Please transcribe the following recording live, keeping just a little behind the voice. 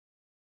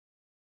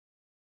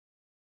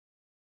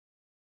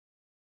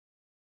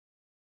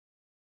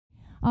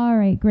All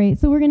right, great.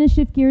 So we're going to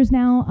shift gears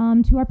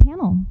now to our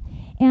panel.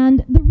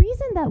 And the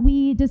reason that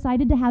we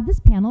decided to have this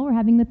panel, we're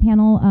having the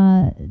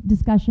panel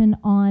discussion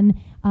on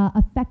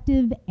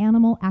effective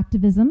animal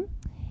activism.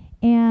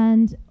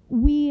 And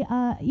we,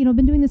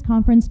 been doing this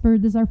conference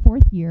this is our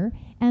 4th year.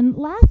 And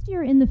last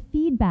year in the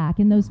feedback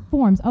in those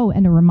forms,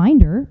 and a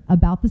reminder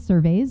about the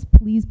surveys,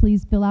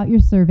 please fill out your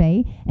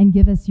survey and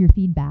give us your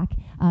feedback.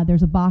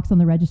 There's a box on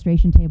the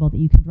registration table that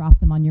you can drop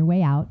them on your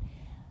way out.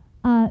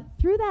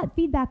 Through that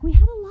feedback, we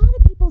had a lot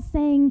of people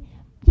saying,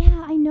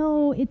 yeah, I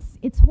know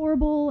it's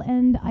horrible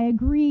and I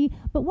agree,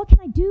 but what can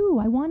I do?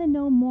 I want to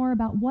know more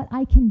about what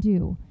I can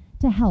do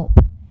to help.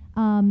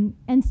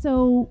 And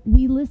so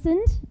we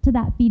listened to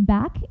that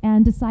feedback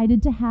and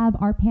decided to have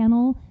our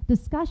panel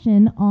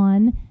discussion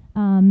on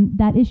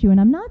that issue. And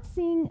I'm not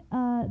seeing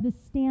the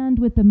stand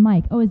with the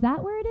mic. Oh, is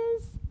that where it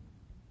is?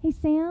 Hey,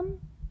 Sam?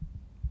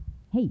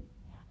 Hey,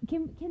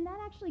 can that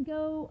actually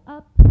go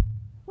up?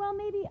 Well,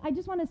 maybe I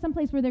just wanted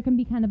someplace where there can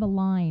be kind of a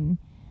line.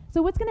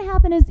 So what's going to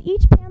happen is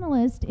each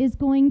panelist is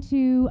going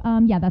to,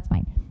 that's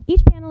fine. Each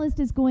panelist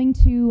is going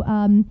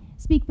to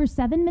speak for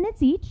 7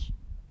 minutes each,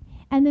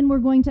 and then we're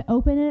going to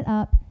open it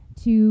up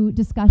to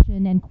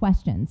discussion and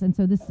questions. And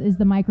so this is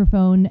the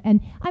microphone,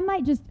 and I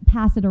might just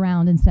pass it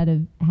around instead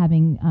of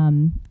having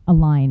a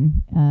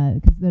line,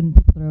 because then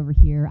people are over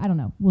here. I don't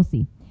know. We'll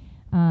see.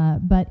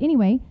 But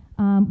anyway,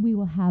 we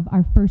will have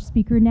our first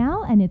speaker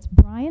now, and it's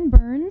Brian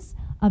Burns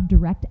of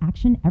Direct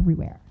Action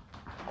Everywhere.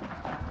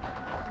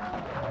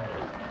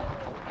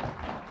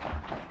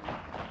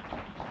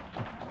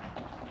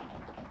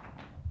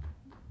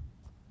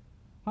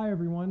 Hi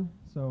everyone,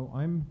 so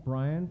I'm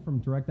Brian from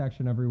Direct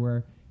Action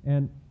Everywhere,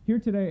 and here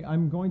today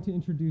I'm going to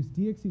introduce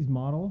DXE's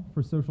model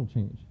for social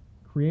change: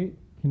 create,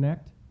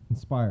 connect,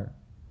 inspire.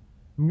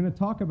 I'm going to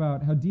talk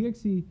about how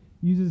DXE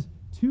uses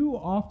 2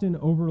 often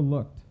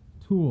overlooked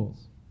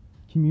tools,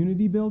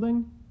 community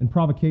building and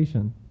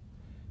provocation,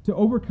 to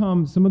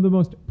overcome some of the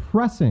most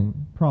pressing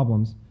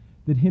problems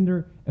that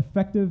hinder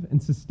effective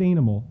and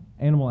sustainable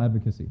animal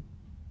advocacy.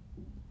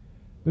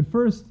 But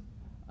first,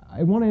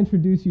 I want to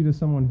introduce you to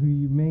someone who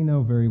you may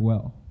know very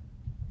well.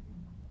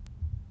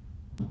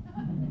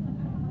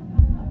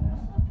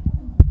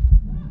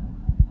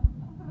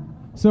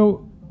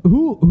 So,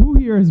 who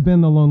here has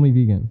been the lonely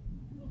vegan?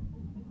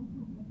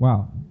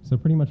 Wow, so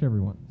pretty much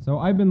everyone. So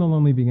I've been the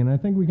lonely vegan, and I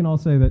think we can all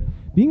say that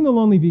being the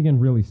lonely vegan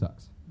really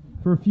sucks,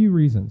 for a few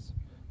reasons.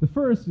 The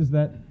first is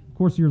that, of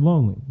course, you're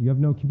lonely. You have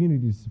no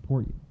community to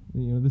support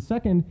you. The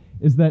second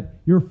is that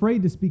you're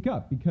afraid to speak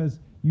up because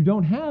you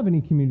don't have any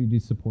community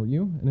to support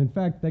you, and in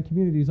fact, that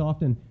community is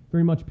often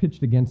very much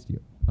pitched against you.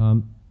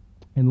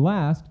 And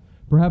last,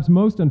 perhaps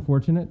most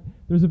unfortunate,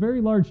 there's a very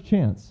large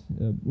chance,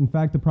 in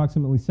fact,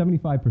 approximately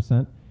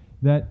 75%,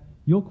 that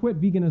you'll quit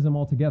veganism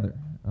altogether.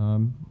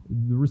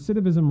 The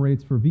recidivism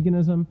rates for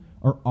veganism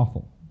are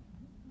awful.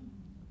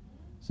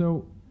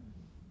 So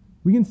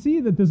we can see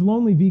that this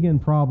lonely vegan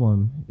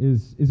problem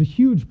is a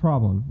huge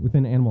problem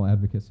within animal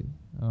advocacy.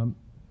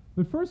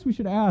 But first we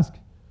should ask,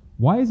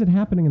 why is it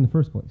happening in the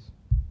first place?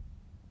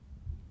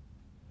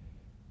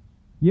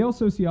 Yale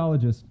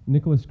sociologist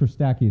Nicholas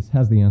Christakis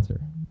has the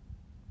answer.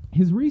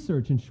 His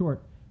research, in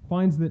short,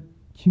 finds that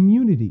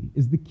community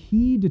is the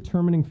key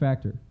determining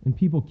factor in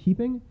people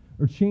keeping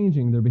or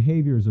changing their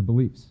behaviors or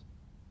beliefs.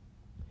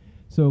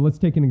 So let's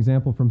take an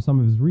example from some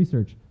of his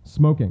research: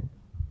 smoking.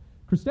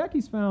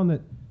 Christakis found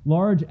that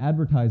large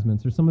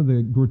advertisements, or some of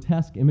the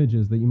grotesque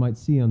images that you might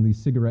see on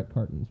these cigarette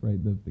cartons,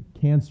 right, the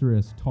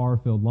cancerous,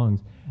 tar-filled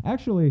lungs,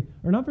 actually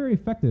are not very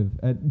effective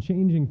at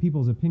changing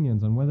people's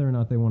opinions on whether or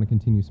not they want to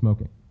continue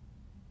smoking.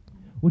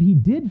 What he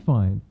did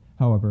find,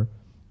 however,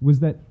 was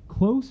that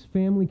close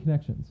family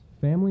connections,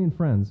 family and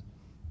friends,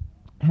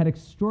 had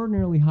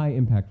extraordinarily high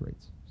impact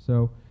rates.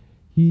 So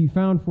he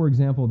found, for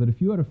example, that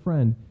if you had a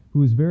friend who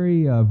was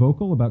very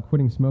vocal about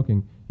quitting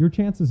smoking, your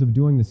chances of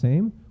doing the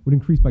same would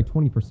increase by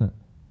 20%.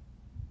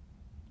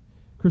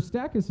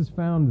 Christakis has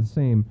found the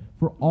same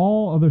for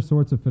all other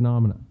sorts of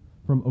phenomena,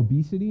 from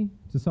obesity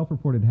to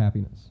self-reported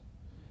happiness.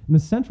 And the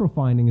central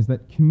finding is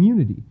that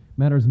community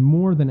matters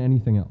more than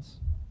anything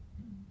else.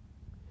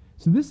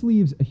 So this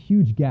leaves a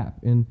huge gap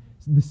in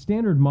the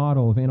standard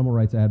model of animal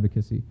rights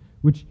advocacy,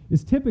 which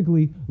is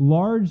typically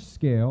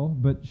large-scale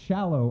but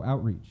shallow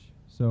outreach.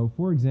 So,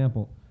 for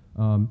example,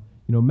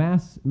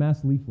 mass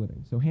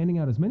leafleting. So handing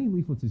out as many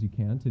leaflets as you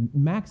can to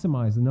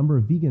maximize the number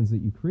of vegans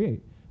that you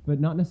create, but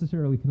not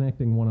necessarily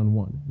connecting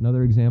one-on-one.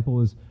 Another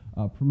example is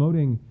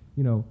promoting,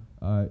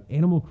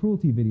 animal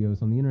cruelty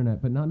videos on the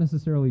internet, but not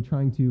necessarily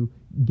trying to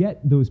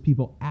get those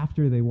people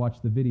after they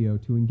watch the video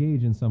to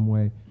engage in some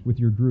way with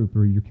your group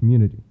or your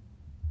community.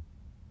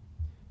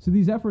 So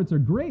these efforts are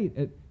great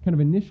at kind of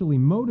initially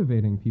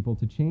motivating people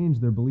to change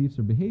their beliefs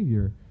or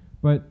behavior,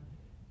 but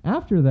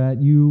after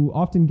that, you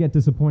often get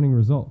disappointing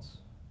results.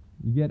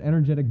 You get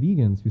energetic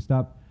vegans who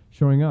stop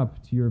showing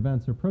up to your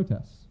events or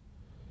protests.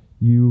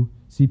 You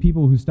see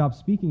people who stop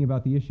speaking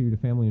about the issue to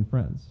family and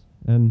friends.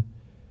 And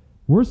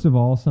worst of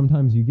all,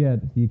 sometimes you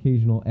get the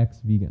occasional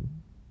ex-vegan.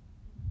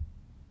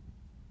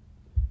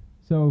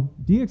 So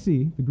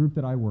DXE, the group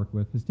that I work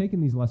with, has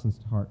taken these lessons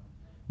to heart.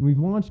 And we've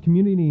launched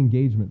community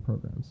engagement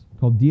programs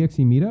called DXE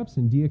Meetups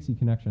and DXE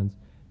Connections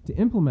to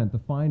implement the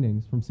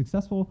findings from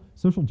successful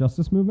social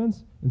justice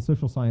movements and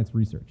social science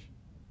research.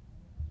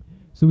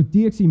 So with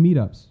DXE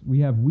Meetups, we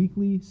have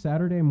weekly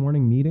Saturday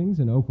morning meetings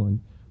in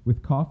Oakland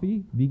with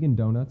coffee, vegan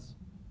donuts,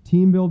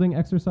 team building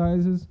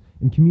exercises,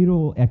 and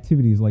communal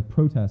activities like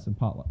protests and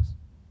potlucks.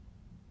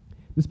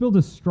 This builds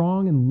a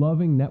strong and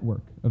loving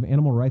network of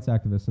animal rights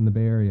activists in the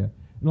Bay Area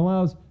and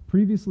allows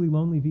previously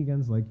lonely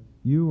vegans like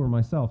you or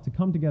myself to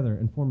come together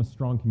and form a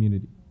strong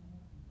community.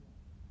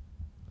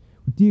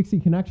 With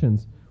DXE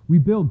Connections, we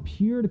build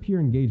peer-to-peer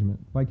engagement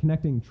by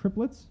connecting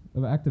triplets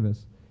of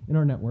activists in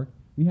our network.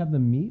 We have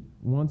them meet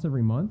once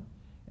every month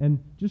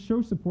and just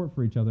show support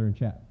for each other and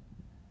chat.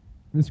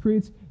 This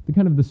creates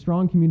the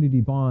strong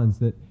community bonds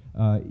that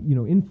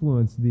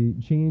influence the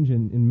change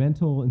in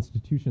mental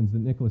institutions that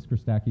Nicholas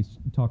Christakis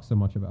talks so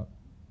much about.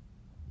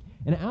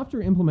 And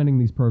after implementing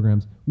these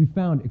programs, we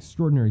found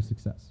extraordinary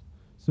success.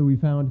 So we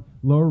found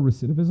lower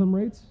recidivism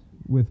rates,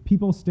 with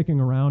people sticking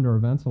around our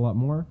events a lot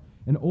more,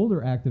 and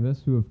older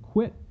activists who have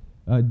quit,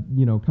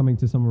 coming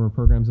to some of our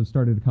programs have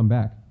started to come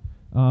back.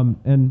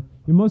 And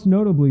most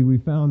notably, we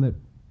found that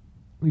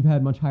we've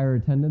had much higher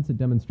attendance at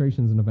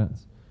demonstrations and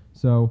events.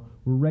 So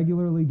we're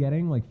regularly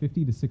getting like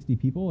 50 to 60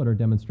 people at our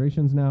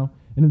demonstrations now,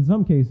 and in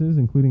some cases,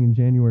 including in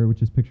January,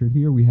 which is pictured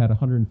here, we had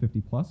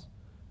 150 plus.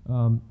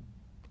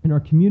 And our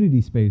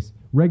community space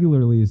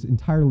regularly is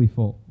entirely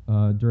full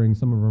during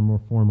some of our more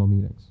formal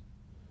meetings.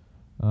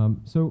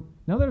 So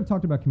now that I've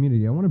talked about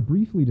community, I want to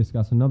briefly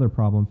discuss another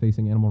problem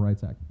facing animal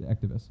rights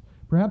activists,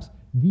 perhaps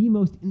the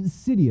most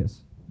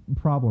insidious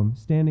problem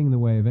standing in the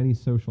way of any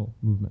social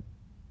movement,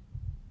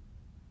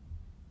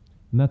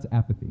 and that's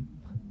apathy.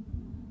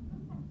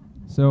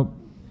 So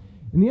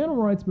in the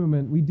animal rights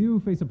movement, we do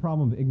face a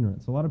problem of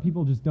ignorance. A lot of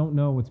people just don't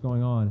know what's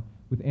going on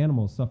with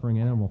animals suffering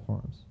in animal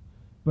farms.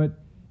 But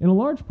in a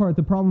large part,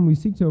 the problem we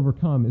seek to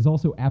overcome is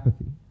also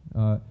apathy.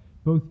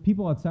 Both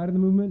people outside of the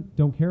movement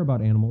don't care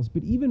about animals,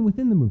 but even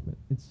within the movement,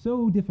 it's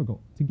so difficult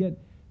to get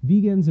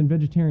vegans and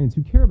vegetarians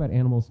who care about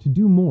animals to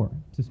do more,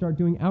 to start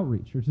doing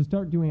outreach or to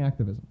start doing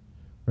activism,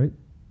 right?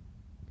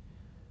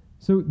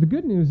 So the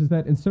good news is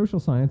that in social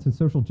science and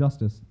social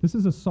justice, this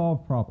is a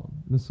solved problem.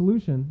 And the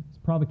solution is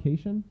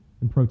provocation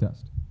and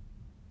protest.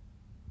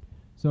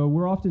 So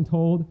we're often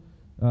told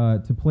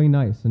to play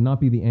nice and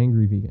not be the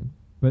angry vegan.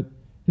 But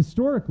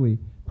historically,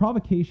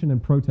 provocation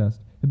and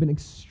protest have been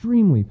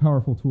extremely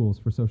powerful tools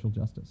for social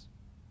justice.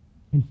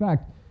 In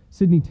fact,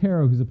 Sidney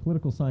Tarrow, who's a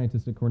political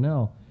scientist at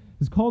Cornell,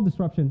 has called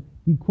disruption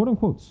the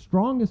quote-unquote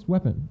strongest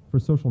weapon for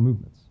social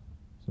movements.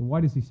 So why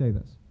does he say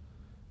this?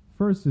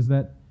 First is that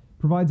it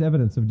provides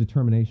evidence of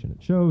determination.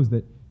 It shows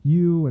that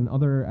you and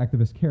other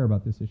activists care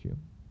about this issue.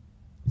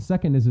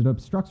 Second is it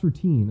obstructs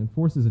routine and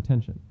forces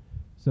attention.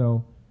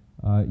 So,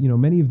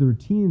 many of the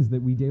routines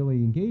that we daily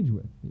engage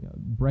with,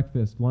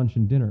 breakfast, lunch,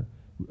 and dinner,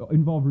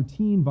 involve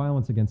routine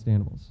violence against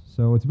animals.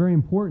 So it's very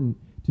important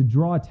to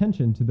draw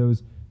attention to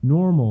those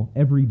normal,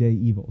 everyday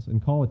evils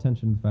and call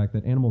attention to the fact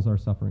that animals are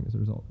suffering as a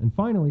result. And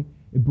finally,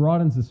 it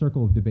broadens the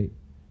circle of debate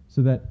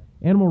so that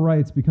animal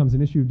rights becomes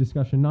an issue of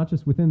discussion not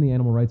just within the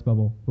animal rights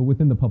bubble, but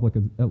within the public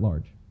at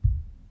large.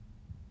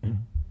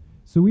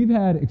 So we've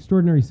had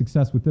extraordinary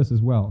success with this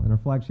as well in our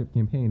flagship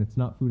campaign, It's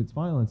Not Food, It's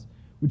Violence,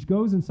 which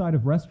goes inside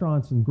of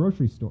restaurants and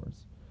grocery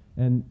stores,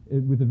 and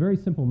with a very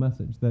simple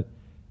message that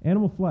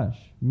animal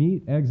flesh,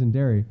 meat, eggs, and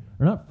dairy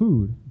are not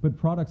food, but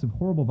products of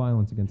horrible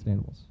violence against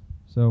animals.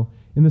 So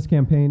in this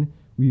campaign,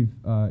 we've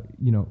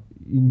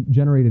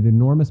generated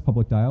enormous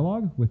public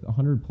dialogue with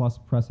 100 plus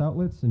press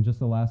outlets in just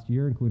the last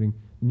year, including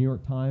the New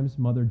York Times,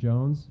 Mother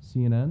Jones,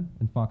 CNN,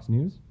 and Fox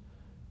News.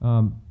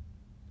 And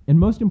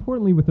most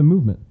importantly, with the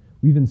movement,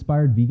 we've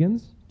inspired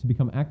vegans to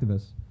become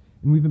activists,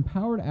 and we've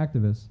empowered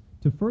activists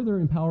to further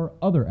empower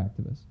other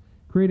activists,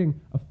 creating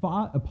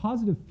a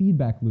positive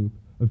feedback loop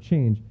of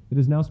change that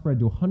has now spread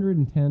to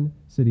 110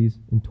 cities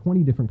in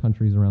 20 different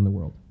countries around the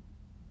world.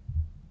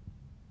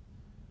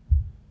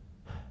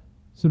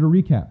 So to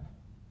recap,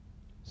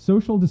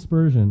 social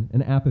dispersion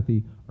and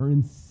apathy are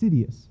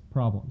insidious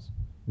problems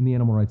in the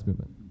animal rights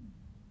movement.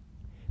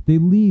 They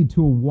lead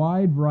to a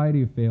wide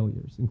variety of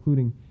failures,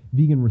 including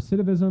vegan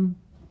recidivism,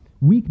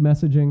 weak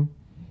messaging,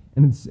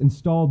 and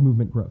installed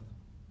movement growth.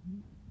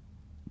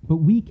 But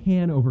we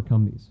can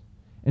overcome these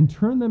and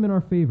turn them in our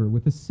favor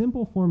with a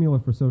simple formula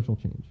for social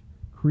change.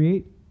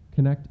 Create,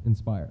 connect,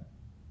 inspire.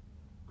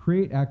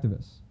 Create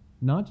activists,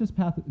 not just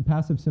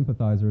passive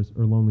sympathizers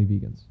or lonely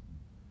vegans.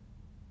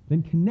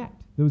 Then connect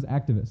those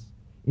activists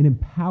in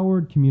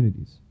empowered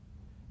communities.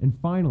 And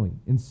finally,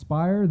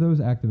 inspire those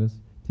activists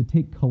to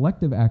take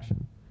collective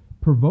action,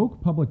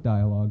 provoke public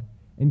dialogue,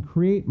 and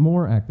create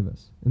more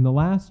activists in the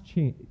last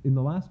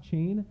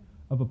chain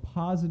of a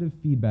positive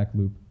feedback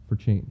loop for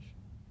change.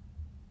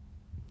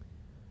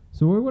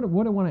 So what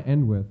I want to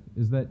end with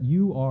is that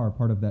you are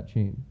part of that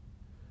chain.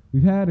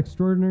 We've had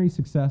extraordinary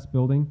success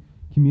building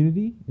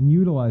community and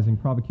utilizing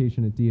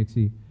provocation at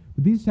DXE,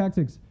 but these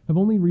tactics have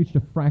only reached a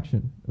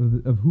fraction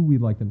of who we'd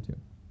like them to.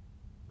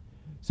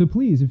 So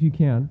please, if you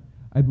can,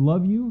 I'd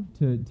love you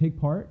to take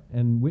part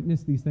and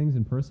witness these things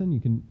in person. You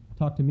can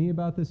talk to me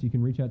about this. You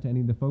can reach out to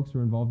any of the folks who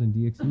are involved in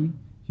DXE.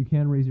 If you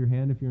can, raise your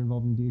hand if you're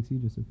involved in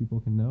DXE, just so people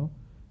can know.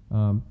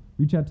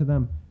 Reach out to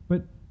them.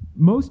 But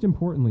most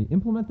importantly,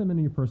 implement them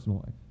into your personal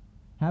life.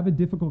 Have a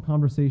difficult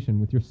conversation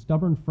with your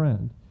stubborn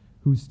friend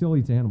who still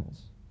eats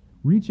animals.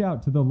 Reach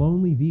out to the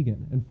lonely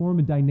vegan and form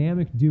a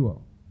dynamic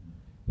duo.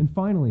 And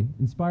finally,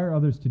 inspire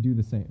others to do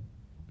the same,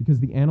 because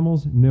the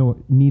animals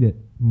need it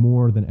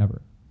more than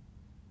ever.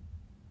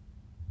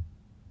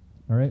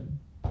 All right?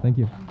 Thank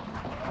you.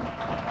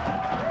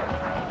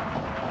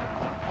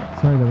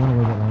 Sorry that went a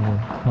little bit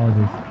longer.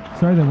 Apologies.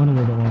 Sorry that went a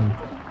little bit longer.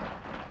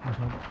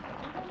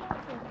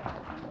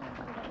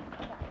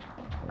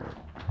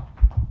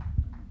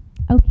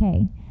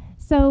 Okay.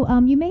 So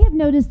you may have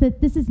noticed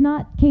that this is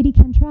not Katie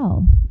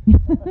Cantrell.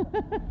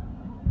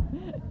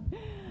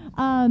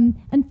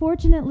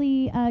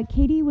 Unfortunately,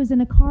 Katie was in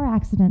a car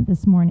accident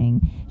this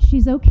morning.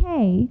 She's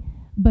okay,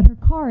 but her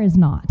car is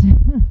not.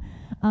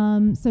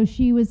 So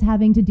she was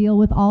having to deal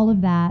with all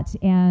of that.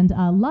 And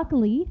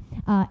luckily,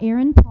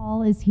 Aaron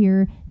Paul is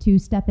here to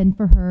step in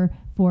for her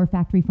for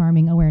Factory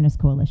Farming Awareness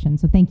Coalition.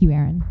 So thank you,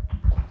 Aaron.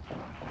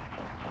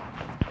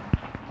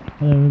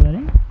 Hello,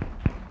 everybody.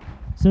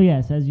 So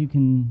yes, as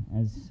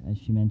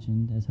she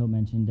mentioned, as Hope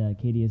mentioned,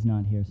 Katie is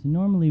not here. So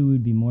normally we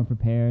would be more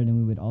prepared, and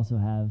we would also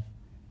have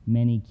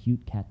many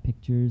cute cat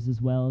pictures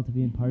as well to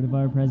be a part of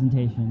our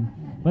presentation.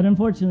 But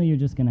unfortunately, you're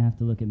just going to have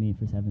to look at me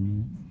for 7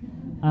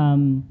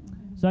 minutes.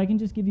 So I can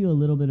just give you a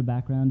little bit of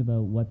background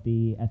about what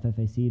the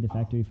FFAC, the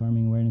Factory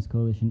Farming Awareness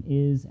Coalition,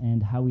 is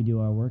and how we do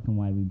our work and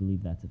why we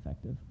believe that's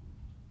effective.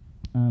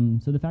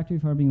 So the Factory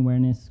Farming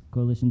Awareness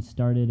Coalition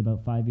started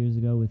about 5 years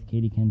ago with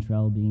Katie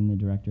Cantrell being the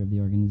director of the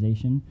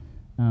organization.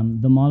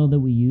 The model that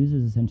we use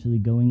is essentially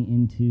going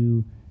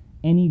into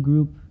any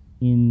group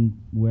in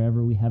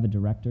wherever we have a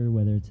director,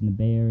 whether it's in the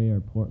Bay Area or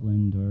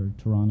Portland or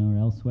Toronto or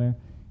elsewhere,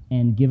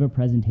 and give a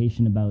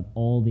presentation about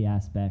all the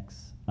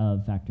aspects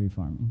of factory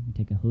farming. We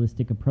take a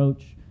holistic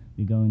approach.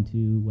 We go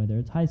into whether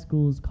it's high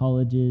schools,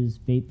 colleges,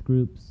 faith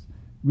groups,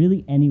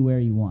 really anywhere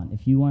you want.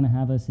 If you want to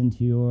have us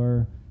into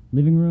your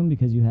living room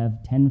because you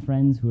have 10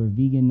 friends who are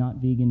vegan, not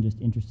vegan, just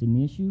interested in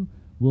the issue,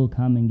 we'll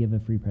come and give a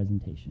free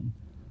presentation.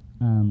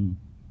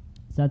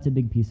 So that's a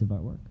big piece of our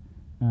work.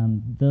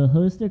 The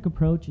holistic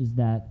approach is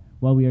that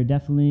while we are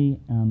definitely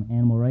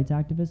animal rights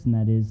activists, and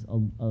that is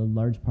a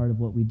large part of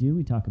what we do,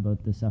 we talk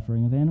about the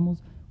suffering of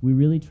animals, we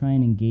really try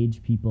and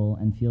engage people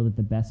and feel that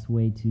the best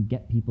way to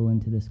get people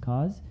into this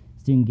cause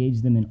is to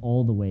engage them in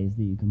all the ways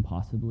that you can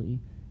possibly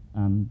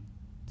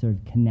sort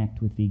of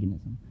connect with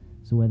veganism.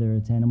 So whether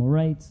it's animal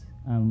rights,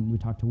 we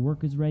talk to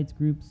workers' rights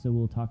groups, so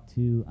we'll talk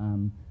to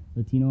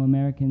Latino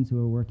Americans who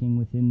are working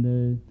within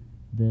the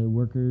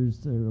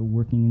workers or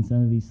working in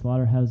some of these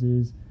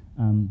slaughterhouses,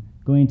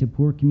 going into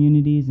poor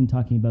communities and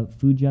talking about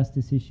food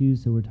justice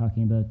issues. So we're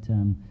talking about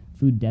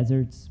food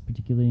deserts,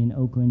 particularly in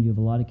Oakland. You have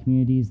a lot of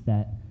communities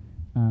that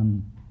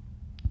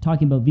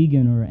talking about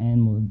vegan or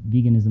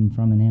veganism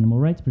from an animal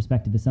rights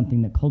perspective is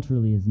something that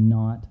culturally is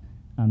not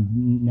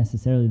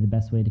necessarily the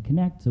best way to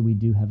connect. So we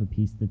do have a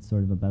piece that's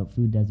sort of about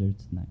food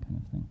deserts and that kind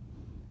of thing.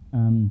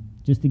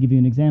 Just to give you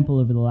an example,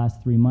 over the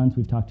last 3 months,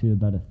 we've talked to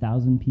about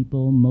 1,000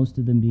 people, most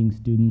of them being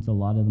students, a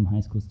lot of them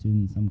high school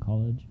students, some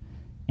college.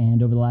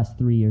 And over the last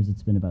 3 years,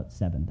 it's been about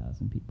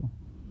 7,000 people.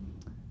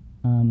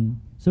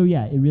 So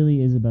yeah, it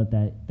really is about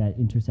that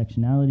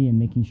intersectionality and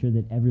making sure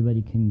that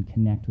everybody can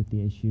connect with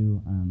the issue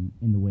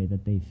in the way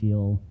that they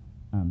feel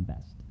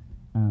best.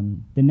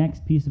 The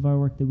next piece of our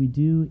work that we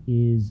do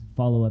is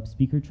follow-up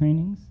speaker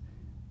trainings.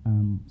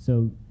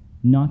 So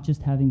not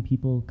just having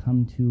people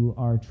come to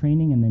our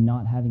training and then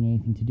not having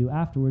anything to do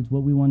afterwards.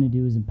 What we want to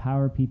do is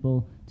empower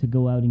people to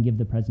go out and give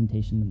the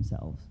presentation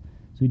themselves.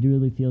 So we do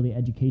really feel the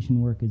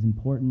education work is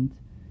important.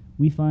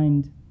 We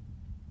find,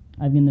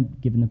 I've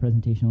given the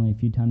presentation only a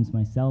few times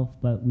myself,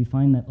 but we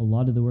find that a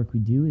lot of the work we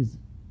do is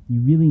you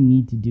really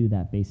need to do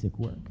that basic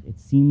work. It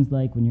seems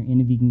like when you're in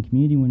a vegan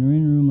community, when we're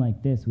in a room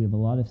like this, we have a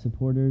lot of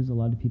supporters, a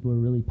lot of people who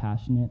are really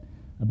passionate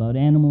about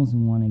animals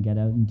and want to get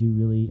out and do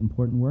really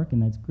important work,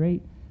 and that's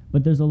great.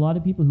 But there's a lot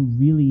of people who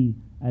really,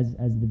 as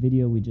the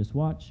video we just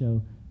watched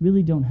show,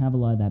 really don't have a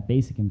lot of that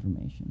basic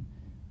information.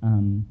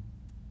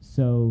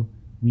 So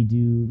we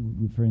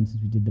for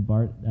instance, we did the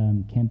BART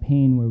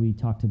campaign where we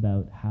talked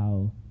about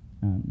how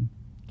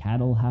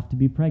cattle have to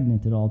be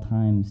pregnant at all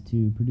times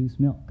to produce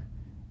milk.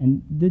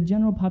 And the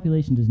general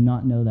population does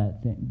not know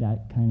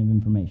that kind of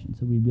information.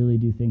 So we really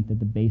do think that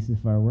the basis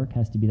of our work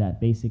has to be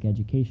that basic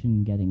education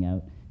and getting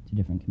out to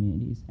different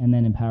communities. And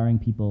then empowering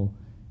people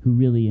who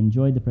really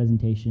enjoyed the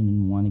presentation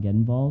and want to get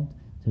involved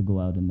to go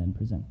out and then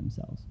present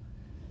themselves.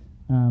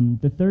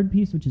 The third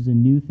piece, which is a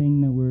new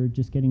thing that we're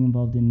just getting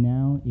involved in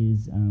now,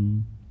 is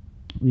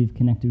we've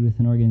connected with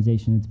an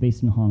organization that's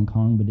based in Hong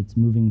Kong, but it's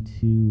moving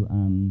to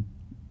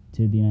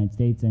the United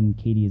States, and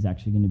Katie is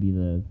actually going to be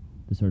the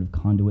sort of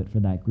conduit for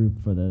that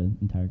group for the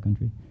entire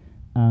country.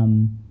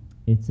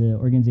 It's an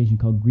organization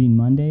called Green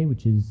Monday,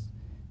 which is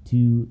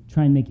to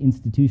try and make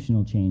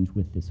institutional change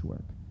with this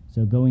work.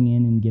 So going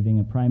in and giving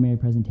a primary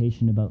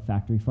presentation about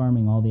factory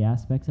farming, all the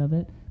aspects of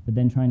it, but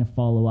then trying to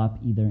follow up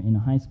either in a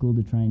high school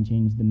to try and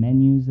change the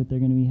menus that they're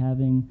going to be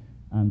having,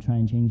 try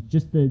and change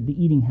just the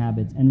eating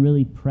habits, and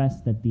really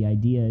press that the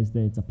idea is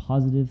that it's a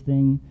positive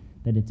thing,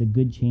 that it's a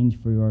good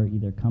change for your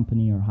either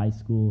company or high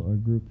school or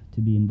group to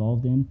be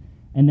involved in,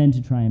 and then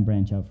to try and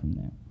branch out from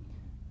there.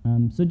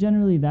 So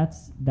generally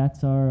that's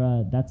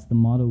the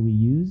model we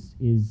use,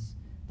 is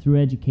through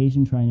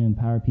education trying to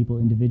empower people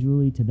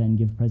individually to then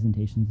give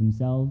presentations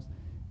themselves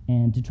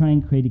and to try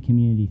and create a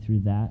community through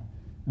that.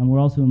 And we're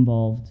also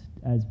involved,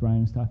 as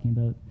Brian was talking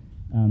about,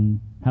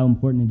 how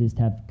important it is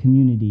to have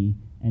community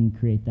and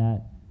create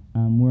that.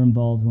 We're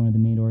involved, one of the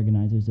main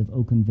organizers of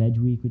Oakland Veg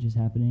Week, which is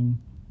happening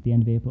at the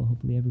end of April.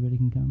 Hopefully everybody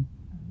can come.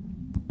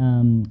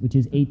 Which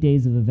is 8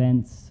 days of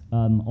events,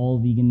 all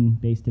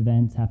vegan-based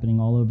events happening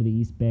all over the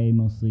East Bay,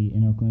 mostly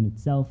in Oakland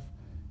itself,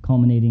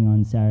 culminating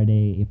on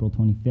Saturday, April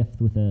 25th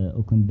with a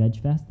Oakland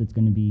Veg Fest that's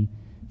going to be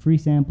free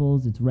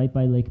samples. It's right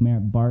by Lake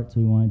Merritt BART,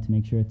 so we wanted to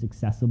make sure it's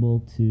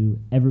accessible to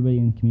everybody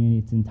in the community.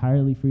 It's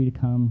entirely free to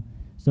come.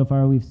 So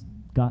far we've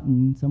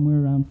gotten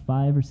somewhere around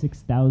 5,000 or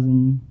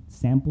 6,000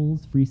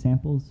 samples, free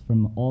samples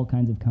from all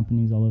kinds of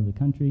companies all over the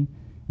country.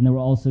 And then we're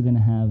also going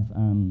to have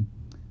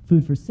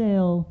food for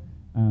sale,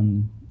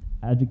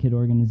 advocate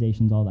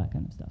organizations, all that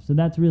kind of stuff. So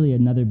that's really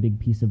another big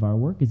piece of our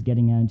work, is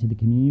getting out into the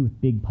community with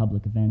big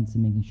public events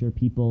and making sure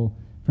people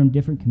from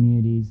different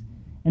communities,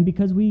 and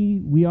because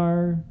we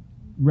are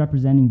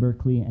representing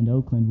Berkeley and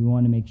Oakland, we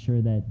want to make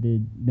sure that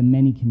the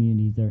many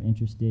communities that are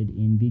interested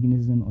in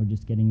veganism or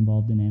just getting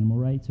involved in animal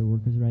rights or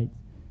workers' rights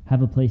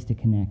have a place to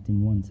connect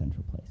in one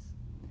central place.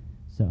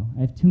 So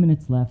I have 2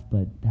 minutes left,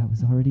 but that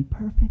was already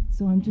perfect,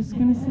 so I'm just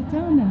going to sit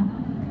down now.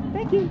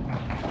 Thank you.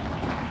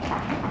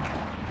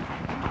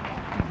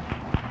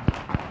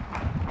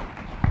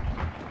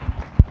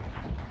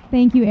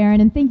 Thank you,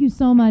 Aaron, and thank you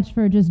so much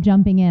for just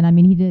jumping in. I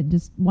mean, he did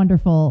just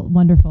wonderful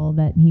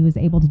that he was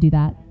able to do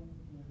that.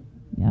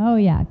 Oh,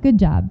 yeah, good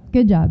job,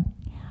 good job.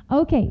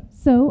 Okay,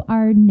 so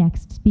our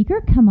next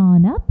speaker, come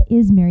on up,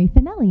 is Mary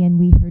Finelli, and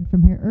we heard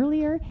from her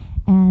earlier,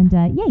 and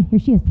yay, here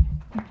she is.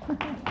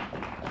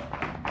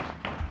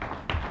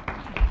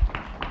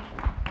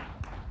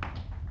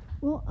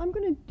 Well, I'm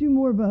going to do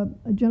more of a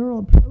general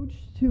approach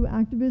to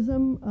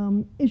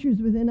activism,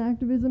 issues within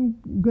activism,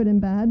 good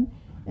and bad.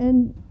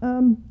 And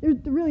there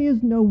really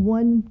is no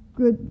one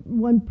good,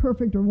 one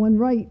perfect, or one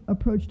right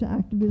approach to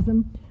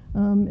activism.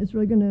 It's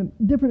really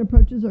different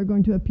approaches are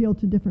going to appeal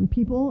to different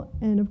people.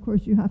 And of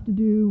course, you have to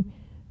do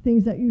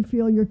things that you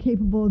feel you're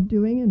capable of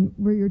doing and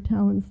where your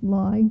talents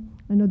lie.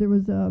 I know there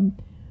was a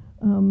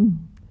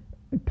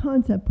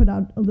concept put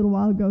out a little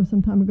while ago,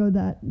 some time ago,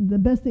 that the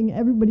best thing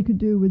everybody could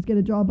do was get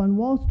a job on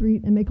Wall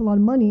Street and make a lot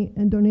of money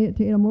and donate it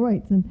to animal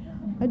rights. And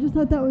I just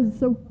thought that was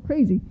so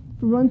crazy.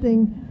 For one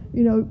thing,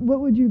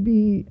 what would you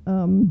be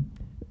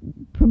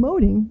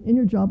promoting in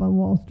your job on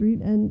Wall Street?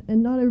 And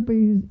not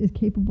everybody is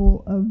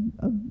capable of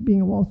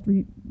being a Wall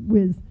Street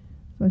whiz.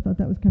 So I thought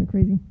that was kind of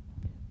crazy.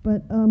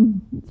 But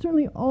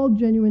certainly all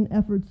genuine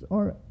efforts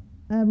are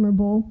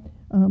admirable,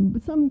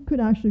 but some could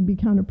actually be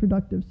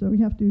counterproductive. So we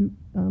have to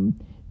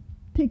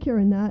take care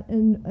in that.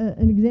 And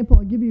an example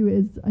I'll give you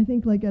is, I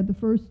think like at the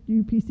first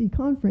UPC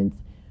conference,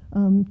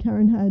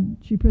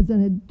 she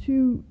presented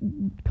 2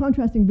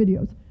 contrasting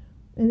videos.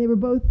 And they were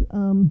both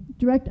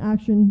direct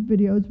action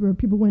videos where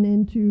people went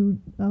into,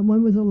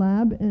 one was a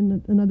lab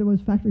and another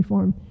was factory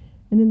farm.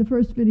 And in the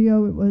first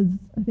video, it was,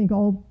 I think,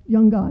 all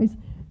young guys.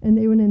 And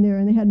they went in there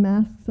and they had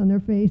masks on their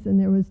face, and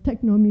there was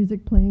techno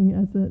music playing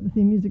as the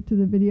theme music to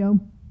the video.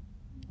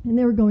 And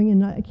they were going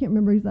in, I can't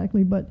remember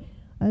exactly, but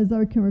as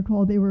I can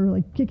recall, they were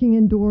like kicking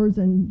in doors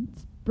and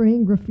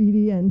spraying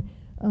graffiti, and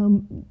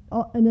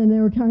then they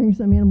were carrying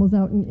some animals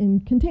out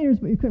in containers,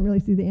 but you couldn't really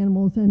see the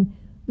animals. And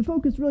the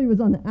focus really was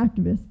on the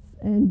activists,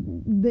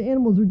 and the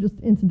animals were just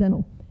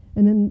incidental.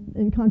 And then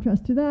in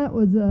contrast to that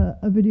was a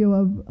video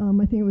of,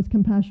 I think it was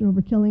Compassion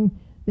Over Killing.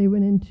 They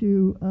went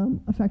into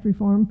a factory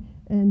farm,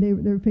 and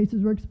their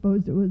faces were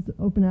exposed. It was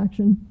open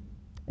action.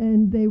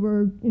 And they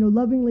were,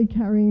 lovingly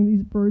carrying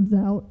these birds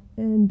out,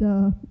 and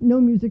no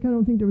music. I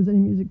don't think there was any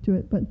music to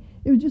it, but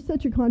it was just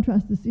such a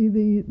contrast to see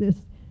this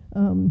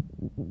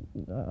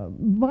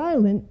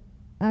violent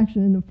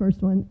action in the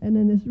first one, and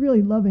then this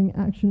really loving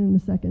action in the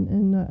second.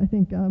 And I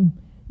think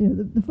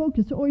the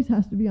focus always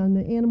has to be on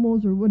the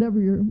animals or whatever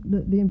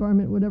the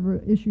environment, whatever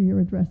issue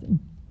you're addressing.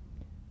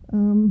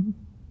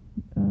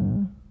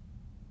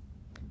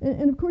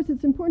 And of course,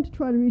 it's important to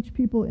try to reach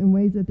people in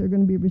ways that they're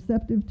going to be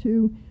receptive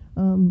to.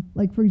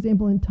 Like, for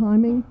example, in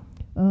timing.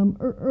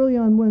 Early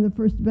on, one of the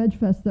first Veg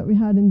Fests that we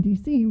had in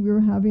DC, we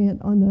were having it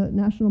on the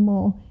National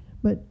Mall,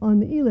 but on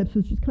the Ellipse,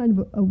 which is kind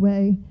of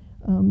away.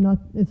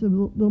 It's a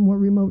little more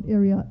remote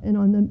area. And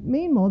on the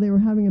main mall, they were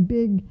having a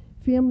big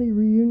family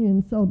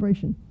reunion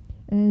celebration.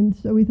 And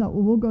so we thought,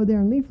 well, we'll go there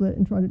and leaflet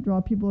and try to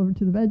draw people over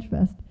to the Veg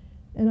Fest.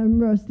 And I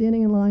remember I was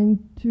standing in line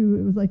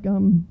it was like a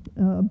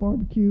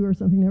barbecue or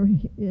something there,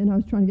 and I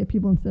was trying to get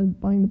people, instead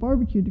of buying the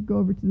barbecue, to go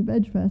over to the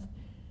Veg Fest.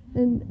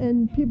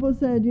 And people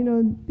said,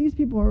 these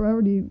people are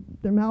already,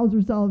 their mouths are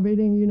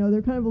salivating,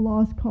 they're kind of a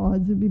lost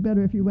cause. It'd be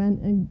better if you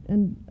went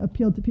and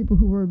appealed to people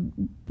who were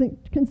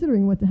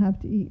considering what to have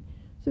to eat.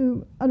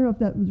 So I don't know if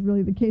that was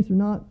really the case or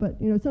not, but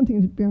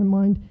something to bear in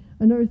mind.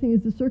 Another thing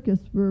is the circus,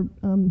 where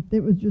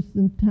it was just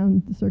in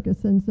town, the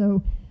circus, and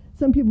so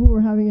some people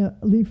were having a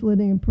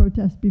leafleting and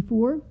protest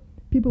before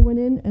people went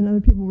in, and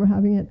other people were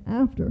having it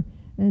after.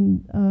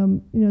 And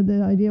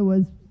the idea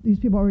was, these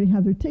people already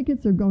have their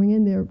tickets, they're going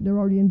in, they're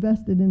already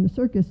invested in the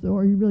circus, so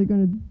are you really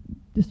going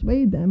to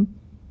dissuade them?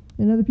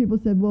 And other people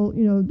said, well,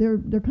 they're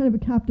kind of a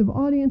captive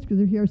audience because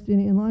they're here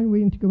standing in line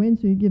waiting to go in,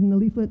 so you give them the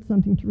leaflet,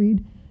 something to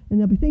read, and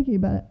they'll be thinking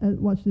about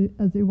it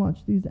as they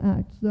watch these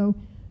acts. So,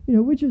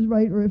 which is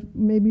right, or if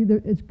maybe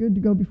it's good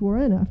to go before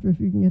and after if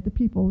you can get the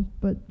people,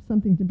 but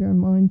something to bear in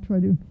mind, try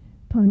to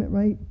time it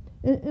right.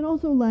 And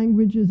also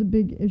language is a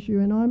big issue,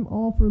 and I'm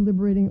all for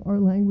liberating our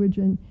language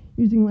and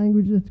using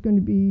language that's going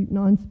to be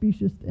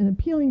non-specious and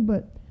appealing,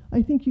 but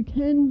I think you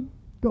can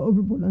go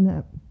overboard on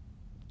that.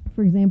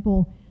 For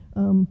example,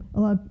 I'm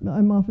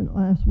often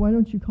asked, why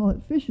don't you call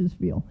it fishes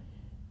feel?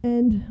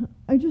 And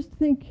I just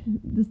think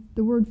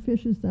the word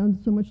fishes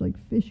sounds so much like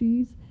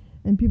fishies,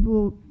 and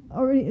people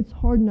already, it's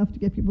hard enough to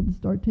get people to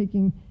start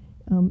taking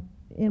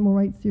animal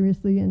rights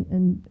seriously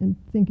and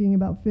thinking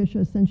about fish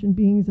as sentient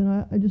beings,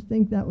 and I just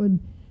think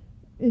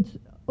it's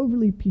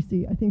overly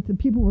PC. I think the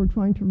people we're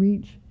trying to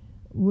reach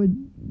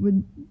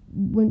wouldn't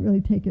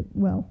really take it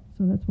well,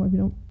 so that's why we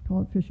don't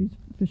call it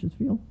fishes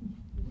feel.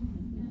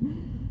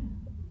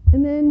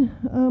 And then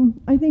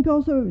I think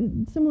also,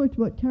 similar to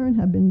what Karen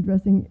had been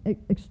addressing,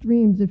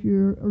 extremes, if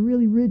you're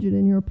really rigid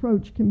in your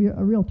approach, can be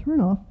a real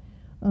turnoff.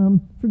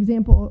 For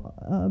example,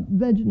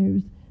 Veg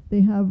News,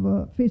 they have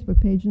a Facebook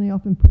page, and they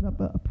often put up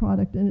a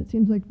product, and it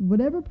seems like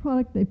whatever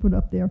product they put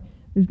up there,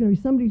 there's going to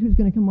be somebody who's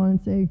going to come on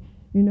and say,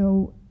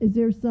 is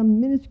there some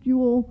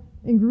minuscule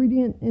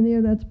ingredient in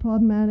there that's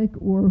problematic,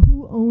 or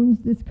who owns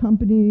this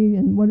company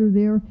and what are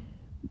their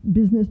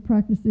business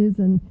practices,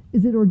 and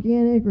is it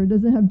organic or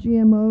does it have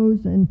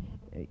GMOs, and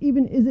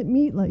even is it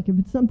meat-like? If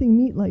it's something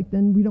meat-like,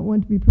 then we don't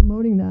want to be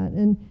promoting that.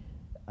 And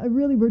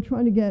we're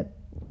trying to get,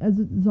 as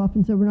is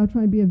often said, we're not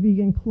trying to be a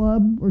vegan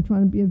club, we're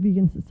trying to be a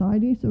vegan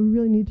society, so we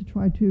really need to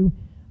try to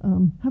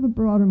have a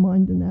broader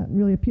mind than that and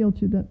really appeal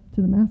to the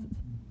masses.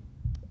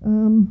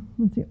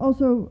 Let's see.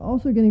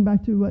 Also getting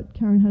back to what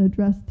Karen had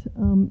addressed,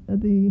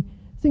 the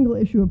single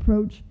issue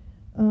approach.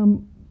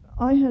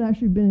 I had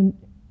actually been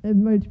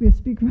invited to be a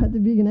speaker at the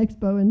Vegan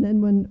Expo, and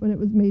then when it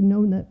was made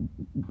known that,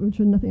 which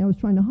was nothing I was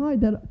trying to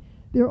hide, that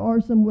there are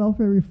some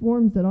welfare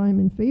reforms that I am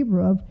in favor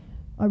of,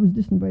 I was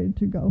disinvited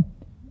to go.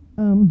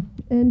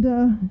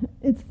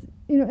 It's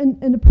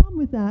and the problem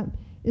with that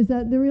is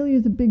that there really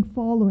is a big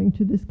following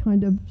to this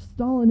kind of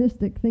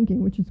Stalinistic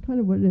thinking, which is kind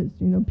of what it is.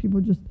 People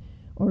just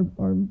are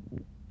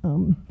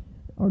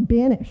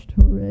banished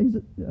or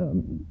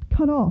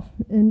cut off,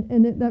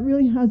 and that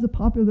really has a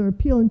popular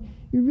appeal. And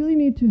you really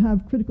need to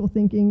have critical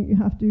thinking. You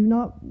have to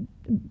not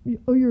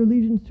owe your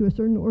allegiance to a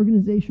certain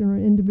organization or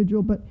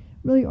individual, but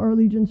really our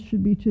allegiance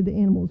should be to the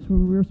animals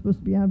who we're supposed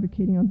to be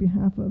advocating on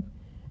behalf of.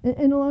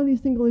 And a lot of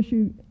these single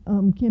issue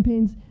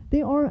campaigns,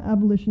 they are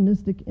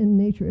abolitionistic in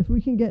nature. If we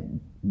can get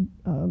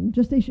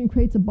gestation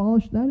crates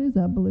abolished, that is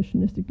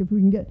abolitionistic. If we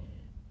can get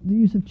the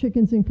use of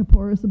chickens in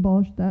Kaporis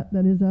abolished, that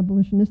is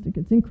abolitionistic.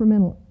 It's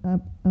incremental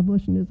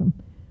abolitionism.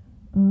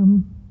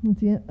 Let's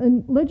see.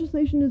 And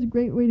legislation is a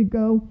great way to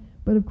go,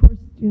 but of course,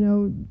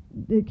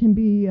 it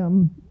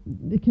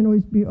can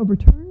always be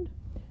overturned,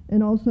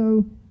 and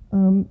also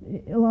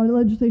a lot of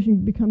legislation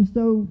becomes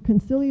so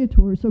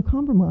conciliatory, so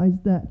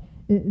compromised that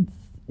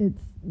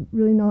it's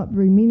really not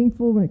very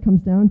meaningful when it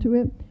comes down to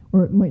it,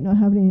 or it might not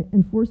have any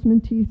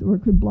enforcement teeth, or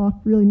it could block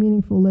really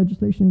meaningful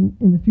legislation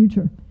in the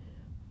future.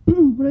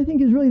 What I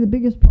think is really the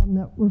biggest problem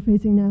that we're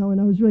facing now,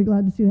 and I was really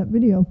glad to see that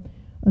video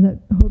that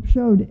Hope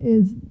showed,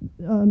 is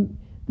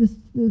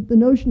the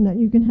notion that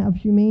you can have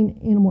humane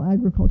animal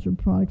agriculture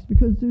products,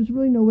 because there's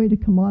really no way to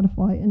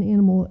commodify an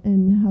animal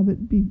and have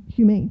it be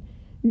humane.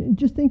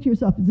 Just think to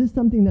yourself, is this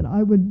something that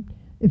I would,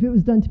 if it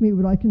was done to me,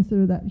 would I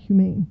consider that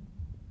humane?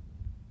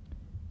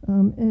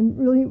 And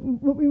really,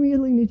 what we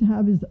really need to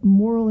have is a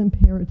moral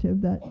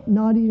imperative that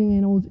not eating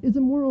animals is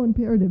a moral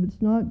imperative.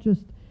 It's not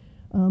just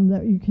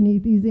that you can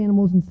eat these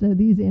animals instead of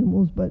these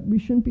animals, but we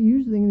shouldn't be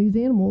using these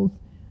animals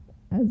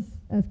as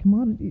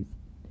commodities.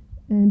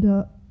 And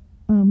a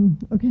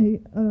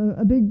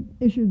big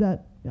issue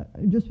that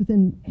just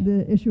within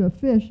the issue of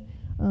fish,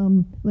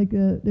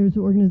 there's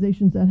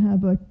organizations that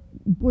have a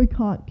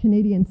boycott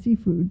Canadian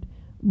seafood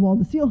while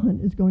the seal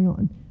hunt is going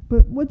on.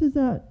 But what's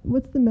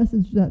the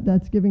message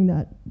that's giving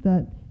that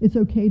it's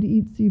okay to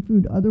eat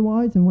seafood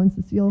otherwise, and once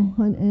the seal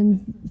hunt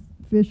ends,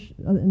 fish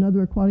and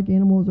other aquatic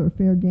animals are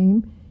fair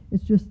game?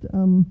 It's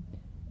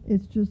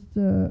it's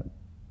the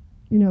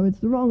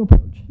wrong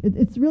approach.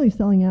 It's really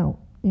selling out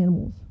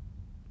animals.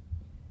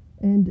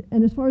 And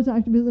as far as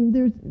activism,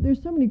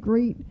 there's so many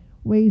great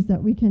ways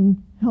that we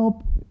can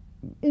help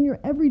in your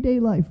everyday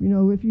life.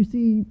 If you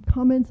see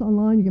comments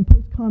online, you can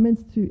post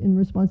comments in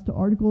response to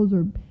articles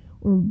or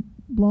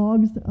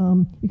blogs.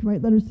 You can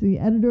write letters to the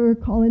editor,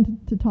 call in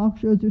to talk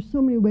shows. There's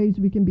so many ways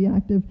we can be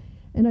active.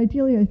 And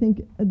ideally, I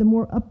think the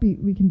more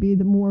upbeat we can be,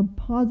 the more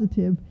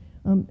positive,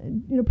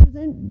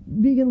 present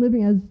vegan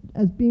living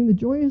as being the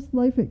joyous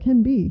life it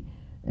can be.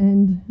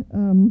 And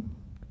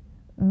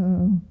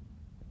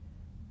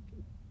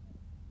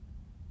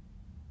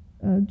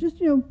just,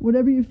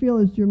 whatever you feel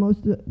is your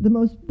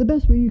the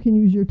best way you can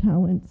use your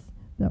talents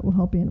that will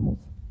help animals.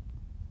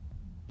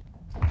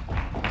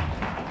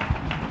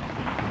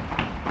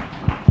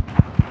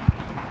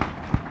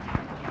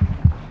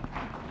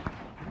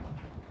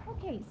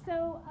 Okay,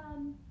 so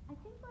I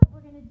think what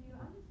we're going to do,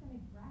 I'm just going to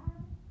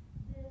grab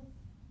this,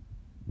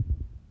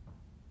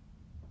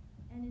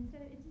 and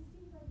instead it just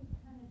seems like it's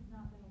kind of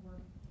not going to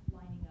work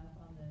lining up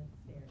on the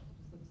stairs.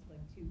 It just looks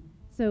like two.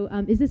 So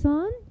is this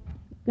on?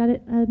 Got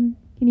it?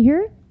 Can you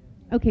hear?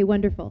 Okay,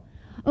 wonderful.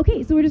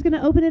 Okay, so we're just going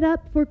to open it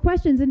up for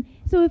questions. And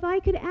so if I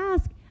could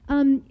ask,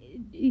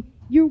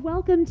 you're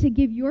welcome to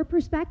give your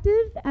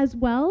perspective as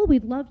well.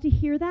 We'd love to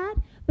hear that,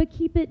 but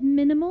keep it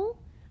minimal.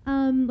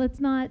 Let's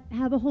not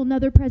have a whole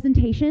nother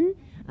presentation.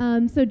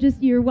 So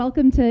just you're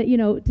welcome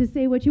to, to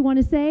say what you want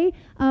to say,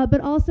 but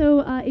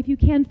also if you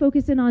can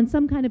focus in on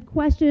some kind of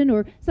question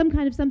or some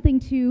kind of something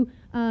to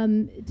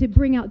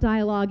bring out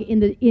dialogue in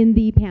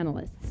the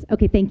panelists.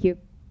 Okay, thank you.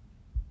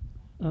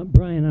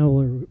 Brian, I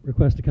will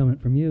request a comment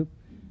from you.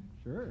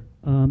 Sure.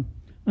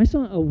 I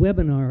saw a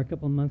webinar a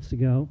couple of months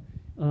ago.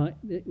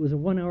 It was a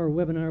 1-hour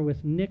webinar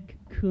with Nick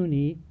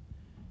Cooney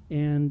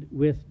and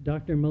with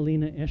Dr.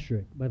 Melina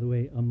Eschrich. By the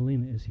way,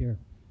 Melina is here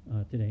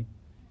today.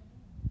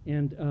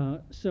 And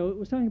so it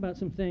was talking about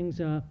some things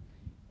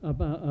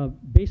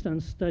about based on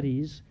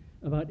studies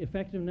about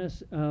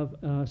effectiveness of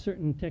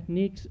certain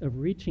techniques of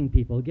reaching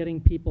people,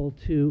 getting people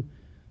to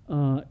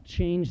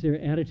change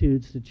their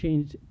attitudes, to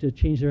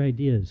change their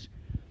ideas.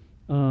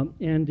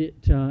 And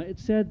it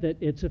said that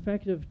it's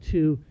effective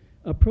to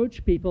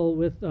approach people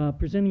with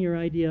presenting your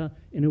idea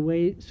in a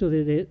way so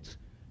that it's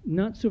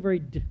not so very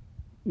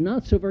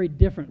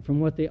different from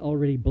what they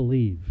already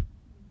believe.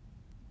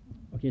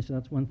 Okay, so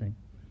that's one thing.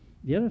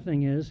 The other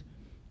thing is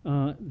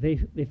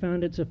they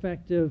found it's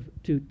effective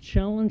to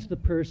challenge the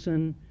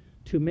person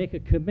to make a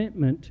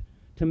commitment,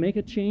 to make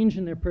a change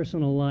in their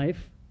personal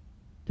life,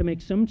 to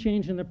make some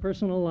change in their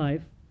personal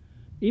life,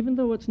 even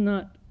though it's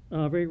not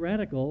very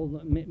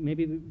radical,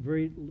 maybe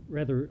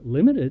rather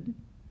limited,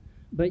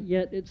 but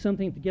yet it's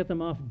something to get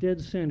them off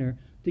dead center,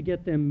 to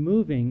get them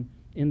moving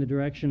in the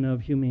direction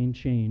of humane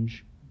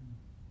change.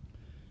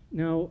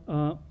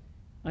 Now,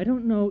 I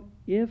don't know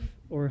if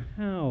or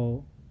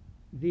how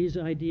these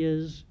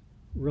ideas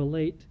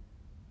relate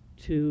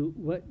to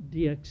what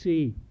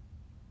DXE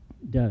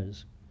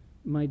does.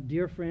 My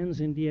dear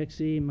friends in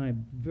DXE, my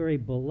very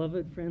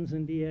beloved friends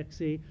in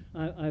DXE,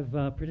 I've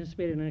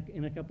participated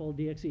in a couple of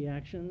DXE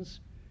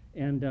actions.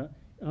 And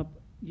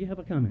you have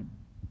a comment?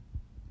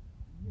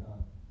 Yeah.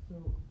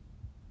 So.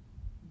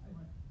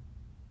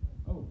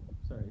 Oh,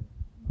 sorry.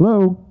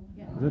 Hello.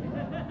 Yeah. Is it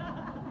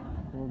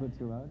a little bit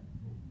too loud?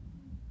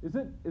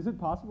 Is it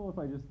possible if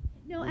I just?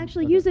 No,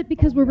 actually, use it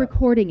because we're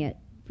recording it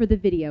for the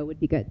video. Would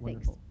be good.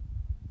 Wonderful.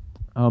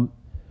 Thanks.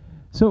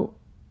 So,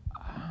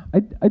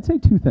 I'd say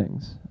two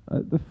things.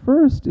 The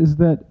first is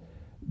that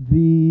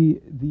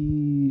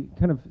the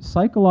kind of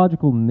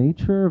psychological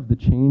nature of the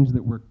change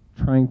that we're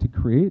trying to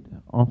create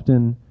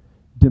often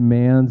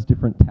demands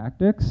different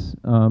tactics,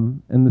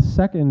 and the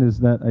second is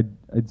that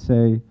I'd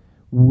say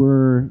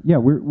we're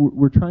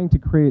trying to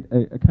create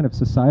a kind of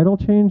societal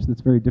change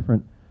that's very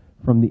different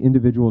from the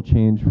individual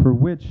change for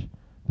which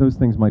those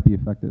things might be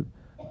effective.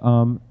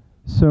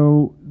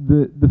 So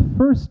the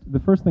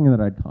first thing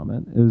that I'd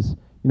comment is,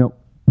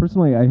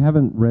 personally I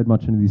haven't read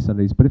much into these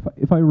studies, but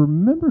if I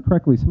remember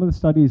correctly, some of the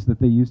studies that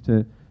they used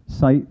to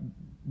cite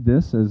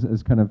this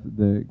as kind of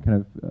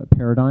the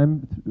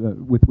paradigm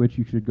with which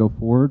you should go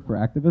forward for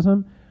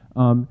activism,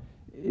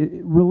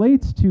 it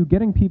relates to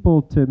getting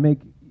people to make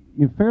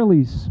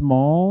fairly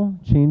small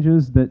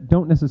changes that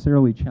don't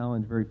necessarily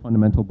challenge very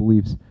fundamental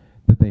beliefs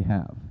that they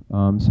have.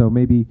 So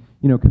maybe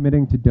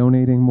committing to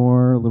donating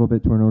more a little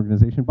bit to an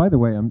organization. By the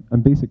way,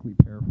 I'm basically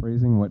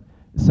paraphrasing what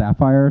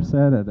Sapphire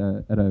said at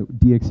a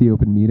DXE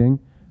open meeting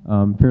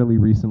fairly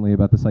recently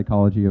about the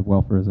psychology of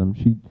welfarism.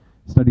 She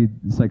studied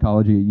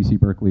psychology at UC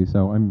Berkeley,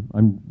 so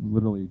I'm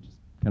literally just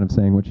kind of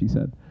saying what she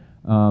said.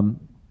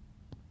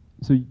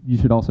 So you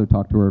should also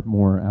talk to her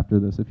more after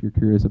this if you're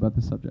curious about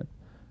the subject.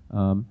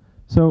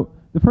 So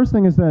the first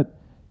thing is that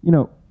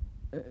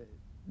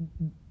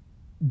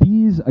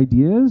these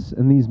ideas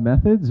and these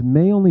methods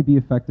may only be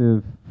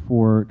effective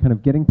for kind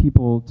of getting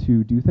people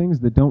to do things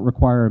that don't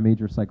require a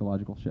major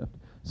psychological shift.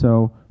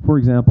 So, for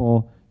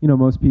example,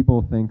 most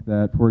people think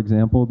that, for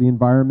example, the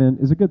environment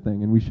is a good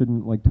thing and we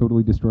shouldn't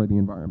totally destroy the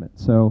environment.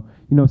 So,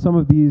 some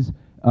of these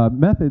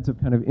methods of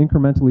kind of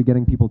incrementally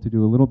getting people to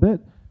do a little bit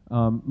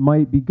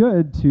might be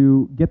good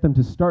to get them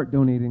to start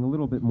donating a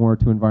little bit more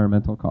to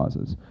environmental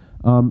causes.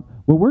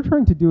 What we're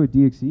trying to do at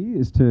DXE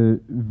is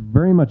to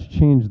very much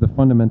change the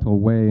fundamental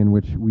way in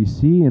which we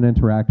see and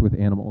interact with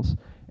animals.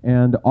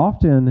 And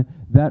often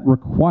that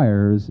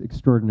requires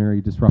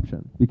extraordinary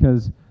disruption,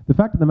 because the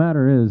fact of the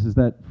matter is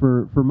that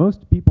for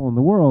most people in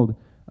the world,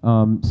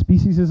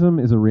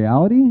 speciesism is a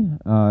reality,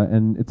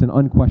 and it's an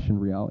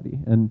unquestioned reality.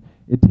 And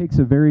it takes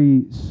a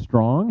very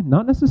strong,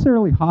 not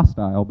necessarily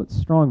hostile, but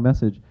strong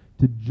message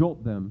to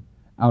jolt them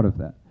out of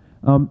that.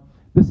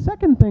 The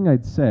second thing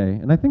I'd say,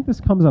 and I think this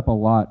comes up a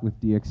lot with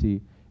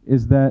DXE,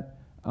 is that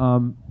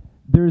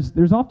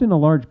there's often a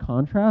large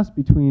contrast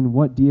between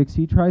what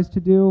DXE tries to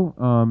do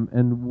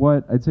and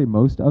what I'd say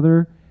most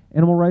other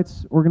animal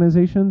rights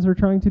organizations are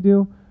trying to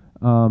do.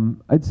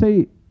 I'd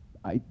say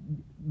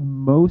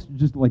most,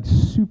 just like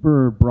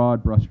super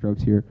broad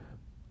brushstrokes here,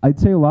 I'd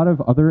say a lot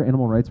of other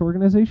animal rights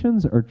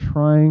organizations are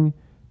trying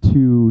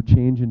to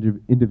change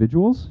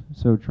individuals,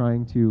 so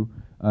trying to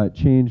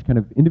change kind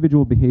of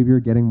individual behavior,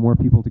 getting more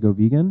people to go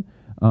vegan.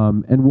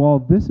 And while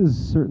this is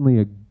certainly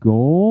a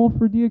goal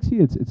for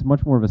DXE, it's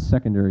much more of a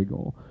secondary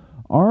goal.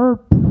 Our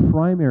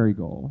primary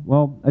goal,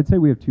 well, I'd say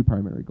we have two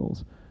primary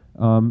goals.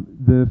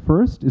 The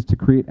first is to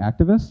create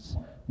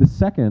activists. The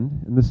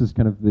second, and this is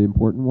kind of the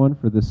important one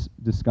for this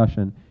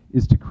discussion,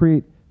 is to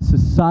create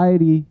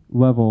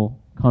society-level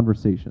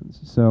conversations.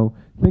 So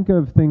think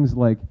of things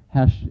like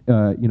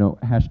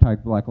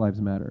hashtag Black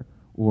Lives Matter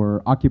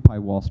or Occupy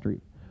Wall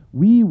Street.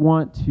 We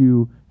want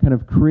to kind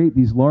of create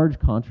these large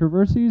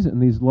controversies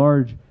and these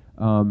large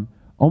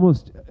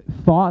almost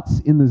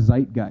thoughts in the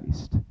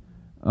zeitgeist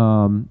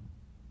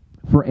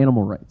for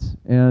animal rights.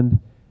 And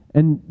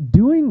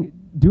doing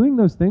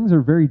those things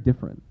are very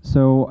different.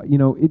 So,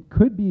 it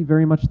could be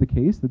very much the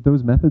case that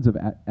those methods of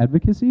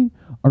advocacy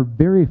are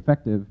very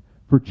effective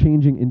for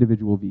changing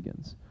individual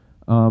vegans.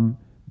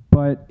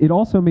 But it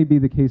also may be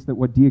the case that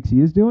what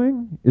DXE is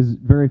doing is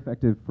very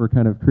effective for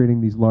kind of creating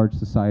these large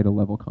societal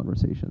level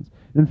conversations.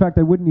 And in fact,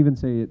 I wouldn't even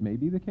say it may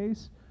be the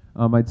case.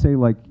 I'd say,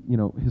 like,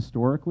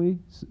 historically,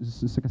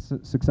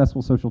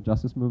 successful social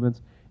justice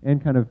movements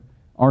and kind of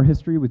our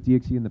history with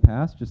DXE in the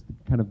past, just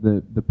kind of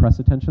the press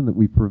attention that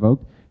we've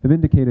provoked, have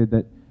indicated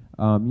that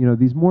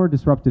these more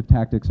disruptive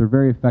tactics are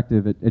very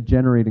effective at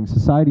generating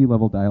society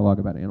level dialogue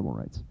about animal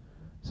rights.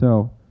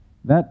 So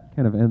that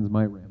kind of ends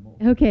my ramble.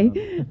 Okay.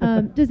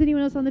 Does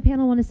anyone else on the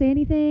panel want to say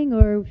anything,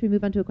 or should we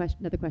move on to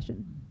another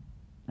question?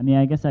 I mean,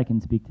 I guess I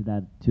can speak to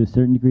that to a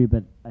certain degree,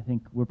 but I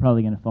think we're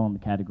probably going to fall in the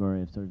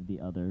category of sort of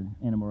the other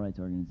animal rights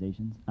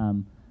organizations.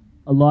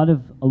 A lot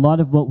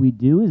of what we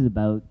do is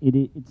about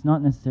it's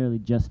not necessarily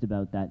just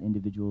about that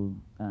individual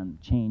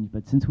change,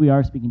 but since we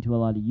are speaking to a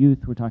lot of youth,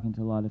 we're talking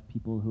to a lot of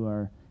people who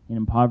are in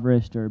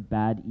impoverished or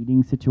bad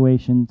eating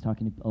situations,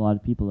 talking to a lot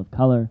of people of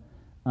color.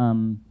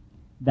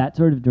 That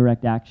sort of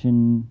direct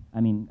action, I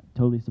mean,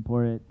 totally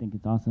support it, think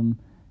it's awesome,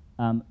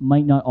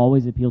 might not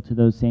always appeal to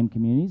those same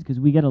communities, because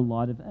we get a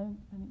lot of,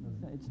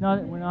 it's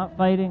not, we're not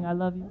fighting, I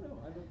love you,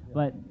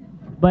 but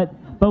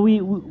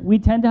we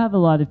tend to have a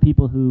lot of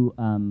people who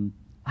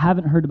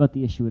haven't heard about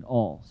the issue at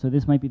all. So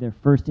this might be their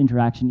first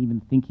interaction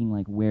even thinking,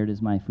 like, where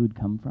does my food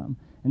come from?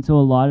 And so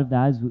a lot of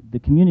that is the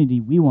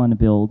community we want to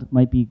build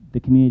might be the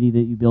community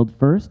that you build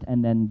first,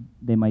 and then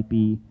they might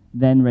be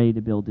then ready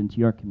to build into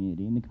your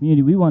community. And the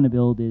community we want to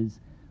build is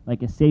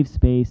like a safe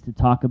space to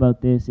talk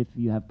about this if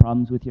you have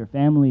problems with your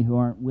family who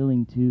aren't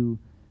willing to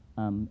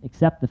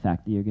accept the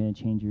fact that you're going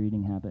to change your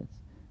eating habits.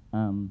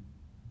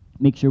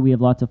 Make sure we have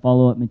lots of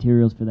follow-up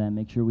materials for them.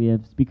 Make sure we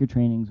have speaker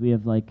trainings. We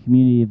have like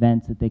community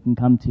events that they can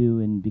come to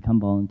and become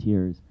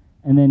volunteers.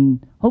 And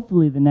then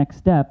hopefully the next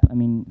step, I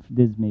mean,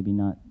 this maybe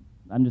not,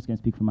 I'm just going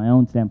to speak from my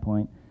own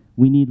standpoint.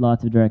 We need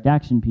lots of direct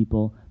action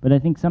people, but I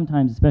think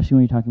sometimes, especially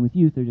when you're talking with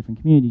youth or different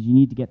communities, you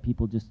need to get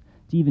people just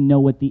to even know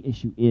what the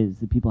issue is,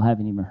 that people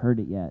haven't even heard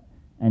it yet,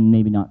 and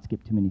maybe not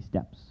skip too many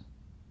steps.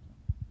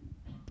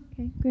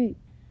 Okay, great.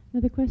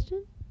 Another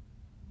question?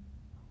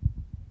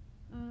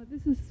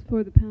 This is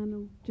for the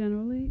panel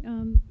generally.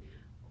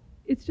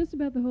 It's just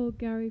about the whole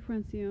Gary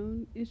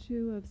Francione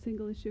issue of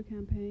single issue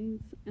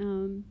campaigns.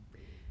 And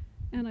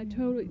I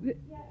totally,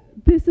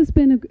 this has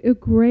been a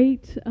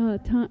great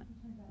time.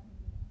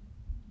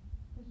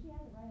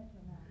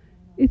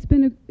 It's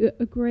been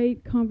a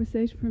great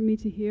conversation for me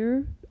to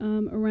hear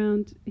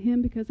around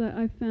him, because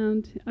I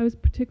found I was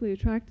particularly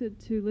attracted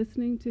to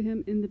listening to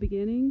him in the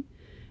beginning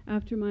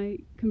after my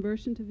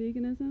conversion to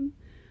veganism.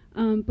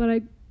 But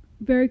I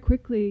very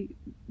quickly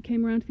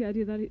came around to the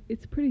idea that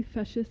it's pretty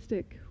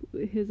fascistic,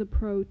 his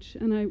approach,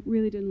 and I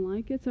really didn't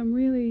like it. So I'm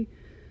really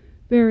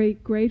very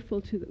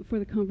grateful for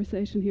the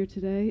conversation here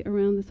today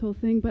around this whole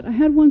thing. But I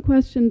had one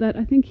question that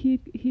I think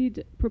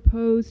he'd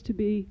proposed to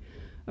be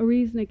a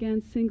reason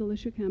against single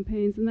issue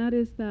campaigns, and that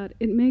is that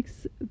it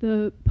makes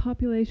the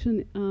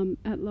population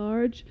at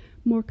large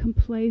more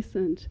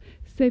complacent.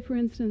 Say, for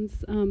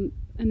instance, an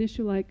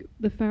issue like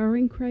the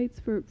farrowing crates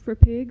for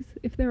pigs,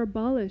 if they're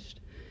abolished,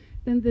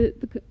 then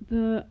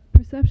the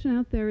perception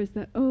out there is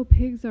that, oh,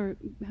 pigs are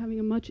having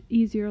a much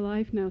easier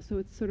life now, so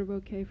it's sort of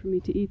okay for me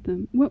to eat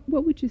them. What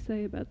would you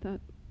say about that?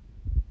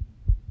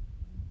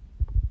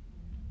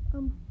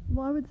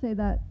 Well, I would say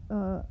that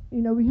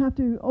we have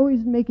to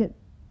always make it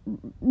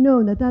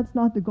known that that's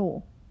not the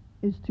goal.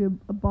 is to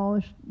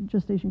abolish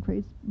gestation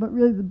crates, but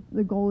really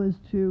the goal is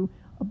to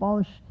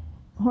abolish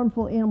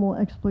harmful animal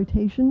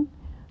exploitation.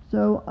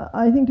 So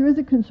I think there is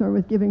a concern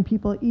with giving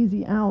people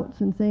easy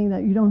outs and saying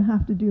that you don't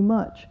have to do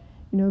much.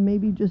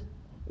 Maybe just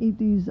eat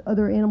these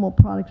other animal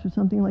products or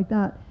something like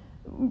that.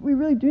 We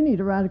really do need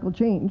a radical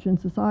change in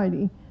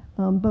society,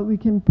 but we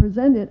can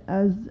present it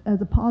as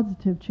a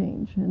positive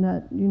change, and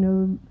that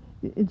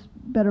it's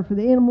better for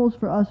the animals,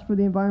 for us, for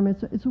the environment.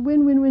 So it's a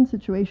win-win-win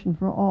situation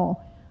for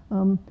all.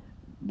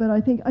 But I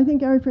think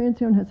Gary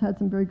Francione has had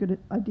some very good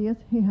ideas.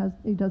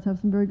 He does have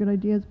some very good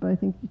ideas, but I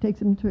think he takes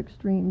them to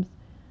extremes.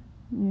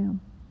 Yeah.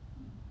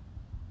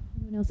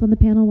 Anyone else on the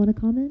panel want to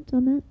comment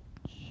on that?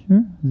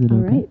 Sure. Is it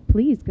All okay? right,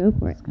 please go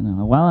for it.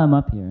 While I'm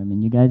up here,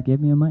 you guys gave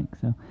me a mic,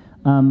 so.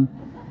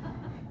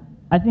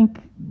 I think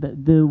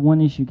the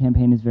One Issue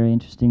campaign is very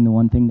interesting. The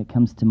one thing that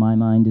comes to my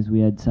mind is we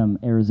had some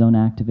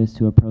Arizona activists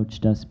who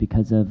approached us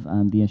because of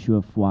the issue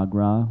of foie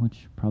gras,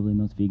 which probably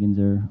most vegans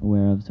are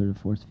aware of, sort of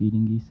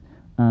force-feeding geese.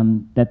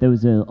 That there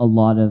was a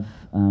lot of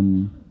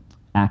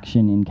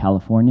action in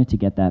California to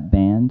get that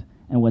banned.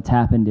 And what's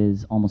happened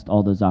is almost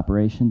all those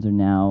operations are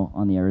now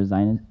on the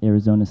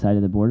Arizona side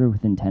of the border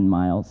within 10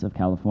 miles of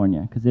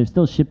California, because they're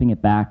still shipping it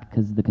back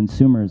because the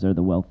consumers are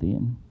the wealthy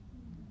in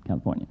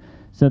California.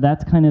 So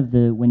that's kind of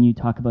when you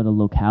talk about a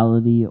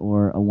locality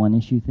or a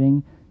one-issue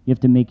thing, you have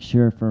to make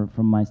sure,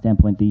 from my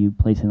standpoint, that you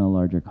place it in a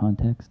larger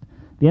context.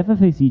 The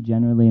FFAC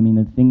generally,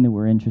 the thing that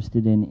we're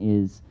interested in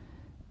is,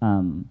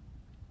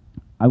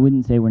 I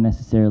wouldn't say we're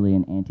necessarily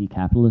an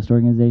anti-capitalist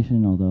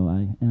organization, although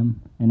I am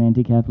an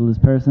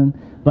anti-capitalist person,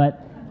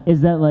 but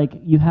is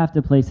that you have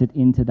to place it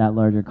into that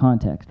larger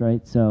context,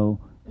 right? So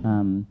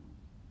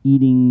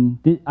eating,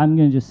 I'm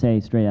going to just say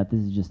straight out,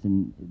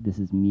 this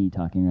is me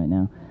talking right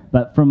now,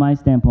 but from my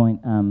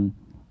standpoint,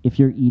 if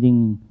you're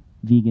eating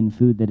vegan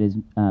food that is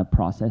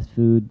processed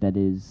food, that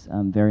is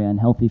very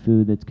unhealthy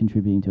food, that's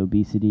contributing to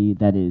obesity,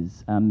 that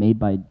is made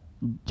by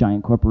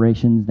giant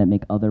corporations that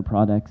make other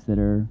products that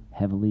are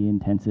heavily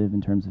intensive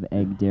in terms of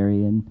egg,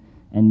 dairy, and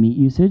meat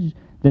usage,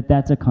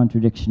 that's a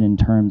contradiction in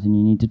terms, and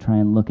you need to try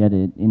and look at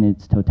it in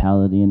its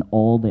totality and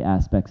all the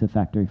aspects of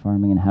factory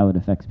farming and how it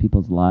affects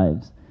people's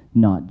lives,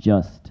 not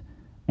just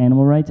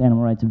animal rights.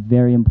 Animal rights are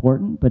very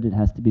important, but it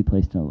has to be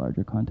placed in a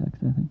larger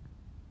context, I think.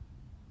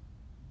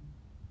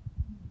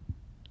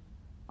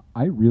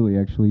 I really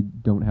actually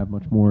don't have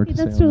much more to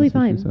say. That's totally on this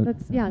fine. issue, so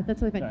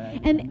That's totally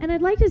fine. And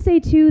I'd like to say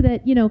too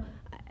that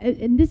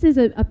and this is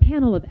a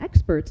panel of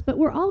experts, but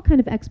we're all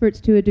kind of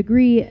experts to a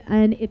degree.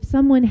 And if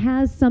someone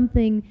has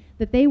something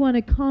that they want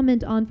to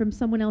comment on from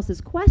someone else's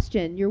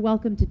question, you're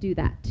welcome to do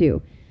that too.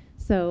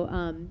 So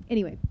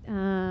anyway,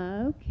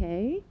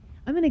 okay,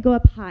 I'm going to go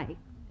up high.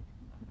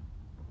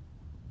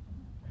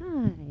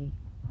 Hi,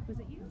 was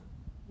it you?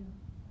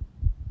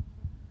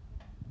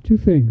 Two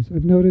things.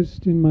 I've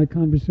noticed in my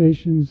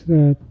conversations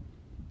that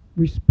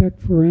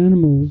respect for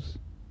animals,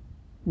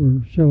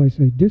 or shall I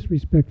say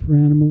disrespect for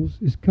animals,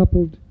 is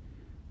coupled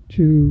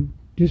to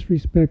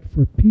disrespect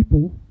for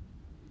people,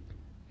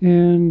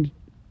 and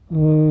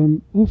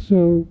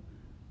also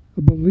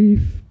a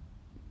belief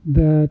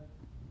that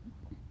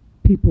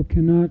people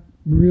cannot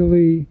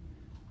really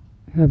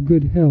have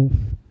good health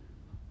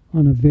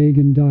on a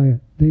vegan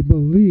diet. They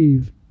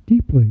believe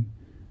deeply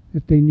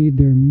that they need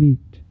their meat.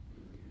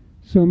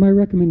 So my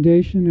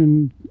recommendation,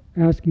 and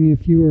asking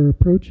if you are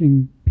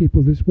approaching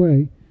people this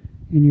way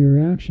in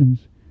your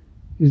actions,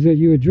 is that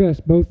you address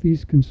both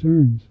these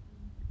concerns.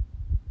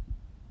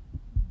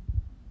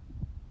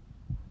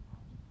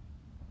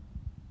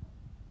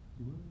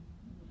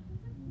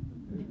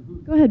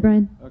 Go ahead,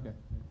 Brian. Okay.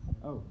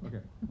 Oh, okay.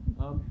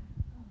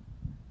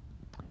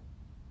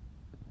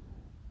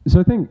 So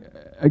I think,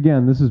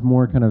 again, this is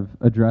more kind of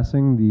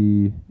addressing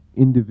the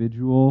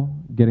individual,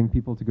 getting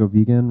people to go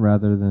vegan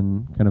rather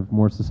than kind of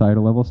more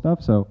societal level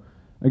stuff. So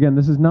again,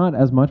 this is not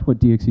as much what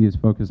DXE is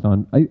focused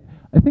on.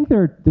 I think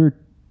there are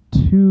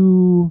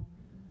two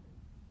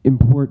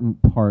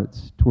important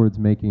parts towards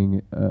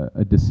making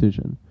a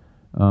decision.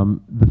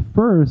 The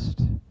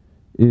first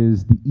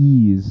is the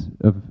ease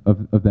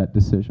of that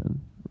decision,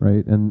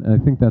 right? And I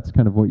think that's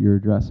kind of what you're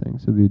addressing.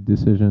 So the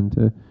decision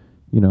to,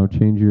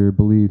 change your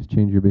beliefs,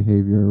 change your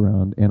behavior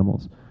around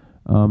animals.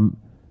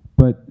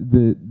 But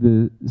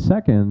the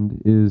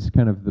second is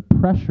kind of the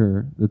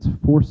pressure that's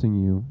forcing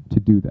you to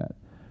do that.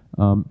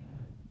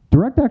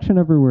 Direct Action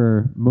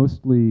Everywhere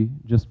mostly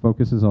just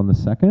focuses on the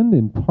second,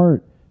 in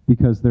part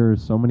because there are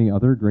so many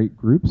other great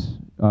groups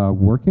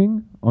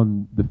working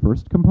on the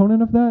first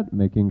component of that,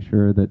 making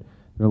sure that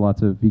there are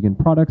lots of vegan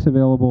products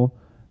available,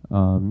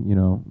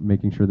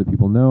 making sure that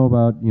people know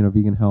about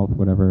vegan health,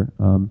 whatever.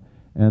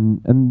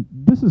 And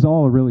this is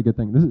all a really good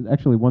thing. This is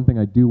actually one thing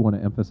I do want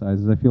to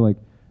emphasize, is I feel like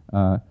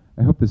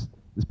I hope this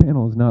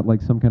panel is not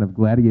like some kind of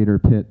gladiator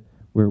pit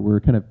where we're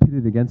kind of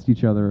pitted against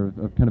each other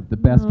of kind of the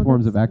best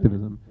forms of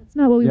activism. That's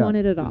not what we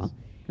wanted at all.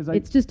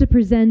 It's just to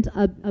present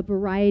a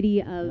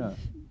variety of,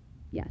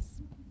 yes.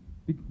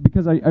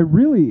 Because I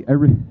really,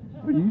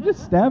 you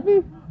just stabbed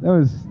me? That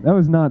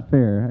was not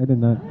fair. I did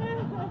not.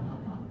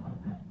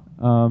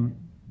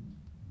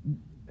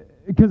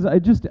 because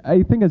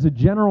I think as a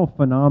general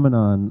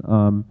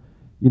phenomenon,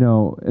 you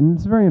know, and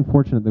it's very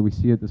unfortunate that we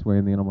see it this way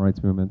in the animal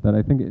rights movement, that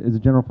I think as a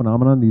general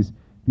phenomenon,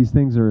 these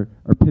things are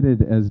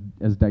pitted as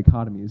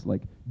dichotomies.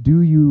 Like,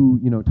 do you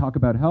know, talk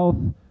about health,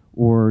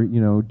 or, you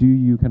know, do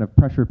you kind of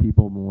pressure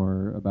people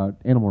more about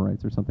animal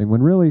rights or something?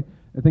 When really,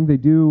 I think they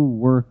do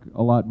work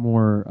a lot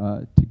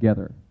more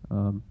together.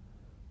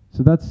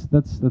 So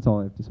that's all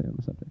I have to say on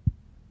the subject.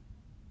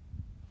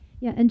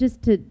 Yeah, and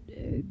just to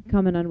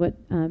comment on what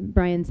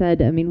Brian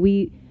said, I mean,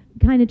 we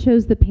kind of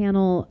chose the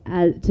panel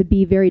to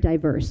be very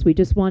diverse. We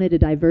just wanted a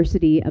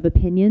diversity of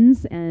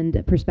opinions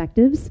and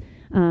perspectives.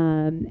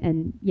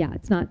 And yeah,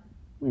 it's not,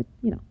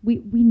 you know,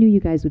 we knew you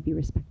guys would be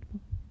respectful.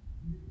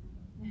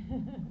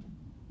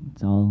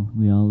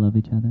 We all love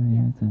each other.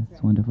 Yeah,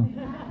 it's wonderful.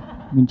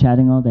 We've been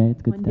chatting all day.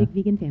 It's good One stuff.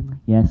 big vegan family.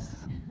 Yes,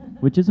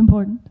 which is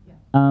important.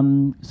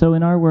 So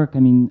in our work, I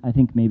mean, I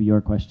think maybe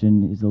your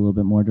question is a little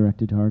bit more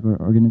directed to our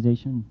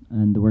organization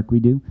and the work we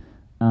do.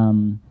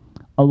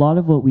 A lot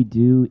of what we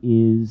do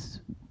is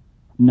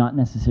not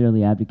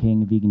necessarily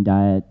advocating a vegan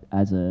diet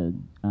as the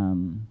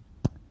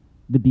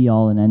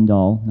be-all and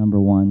end-all, number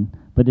one,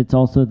 but it's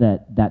also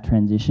that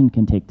transition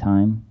can take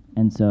time.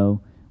 And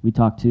so we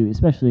talk to,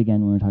 especially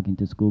again when we're talking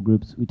to school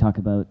groups, we talk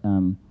about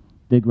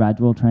the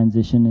gradual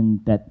transition,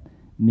 and that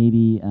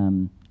maybe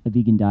a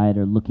vegan diet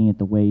or looking at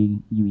the way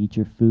you eat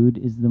your food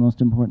is the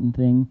most important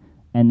thing,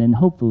 and then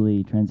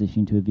hopefully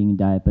transitioning to a vegan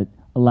diet, but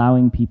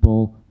allowing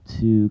people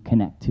to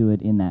connect to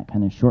it in that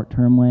kind of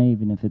short-term way,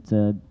 even if it's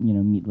a, you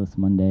know, meatless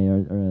Monday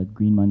or a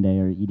green Monday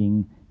or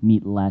eating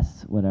meat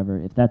less,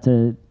 whatever. If that's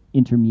a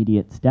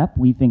intermediate step,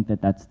 we think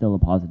that that's still a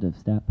positive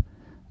step.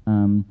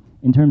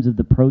 In terms of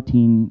the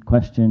protein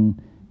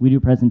question, we do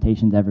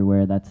presentations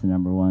everywhere. That's the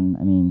number one.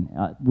 I mean,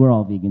 we're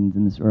all vegans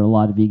in this, or a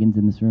lot of vegans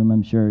in this room.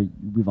 I'm sure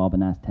we've all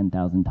been asked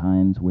 10,000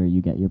 times where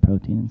you get your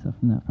protein and stuff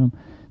from.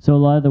 So a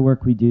lot of the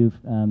work we do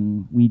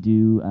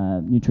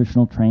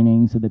nutritional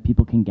training so that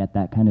people can get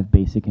that kind of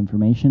basic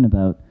information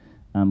about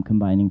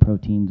combining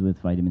proteins with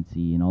vitamin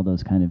C and all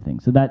those kind of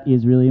things. So that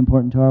is really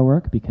important to our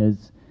work,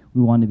 because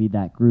we want to be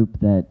that group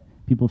that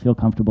people feel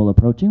comfortable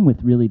approaching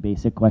with really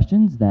basic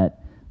questions. That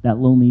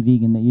lonely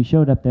vegan that you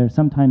showed up there,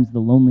 sometimes the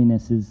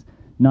loneliness is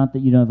not that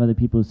you don't have other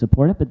people who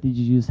support it, but that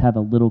you just have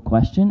a little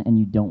question and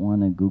you don't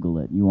want to Google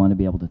it. You want to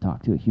be able to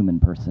talk to a human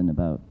person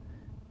about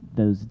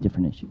those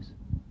different issues.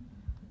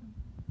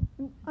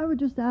 I would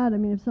just add, I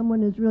mean, if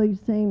someone is really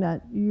saying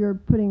that you're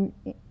putting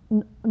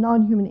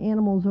non-human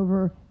animals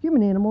over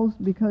human animals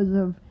because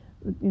of,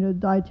 you know,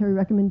 dietary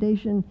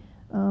recommendation,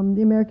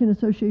 the American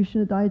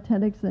Association of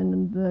Dietetics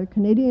and the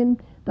Canadian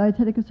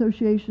Dietetic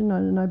Association,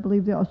 and I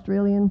believe the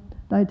Australian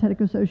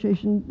Dietetic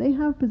Association, they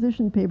have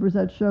position papers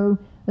that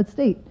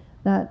state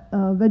that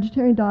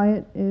vegetarian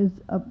diet is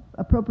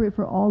appropriate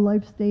for all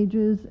life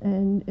stages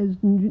and is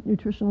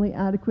nutritionally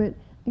adequate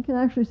and can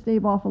actually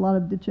stave off a lot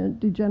of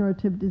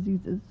degenerative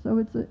diseases. So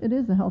it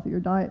is a healthier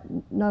diet,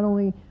 not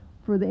only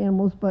for the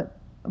animals but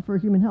for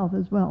human health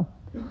as well.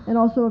 And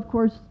also, of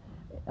course,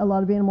 a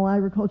lot of animal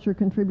agriculture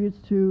contributes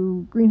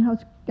to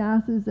greenhouse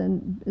gases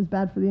and is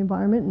bad for the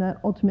environment, and that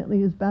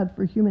ultimately is bad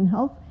for human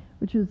health,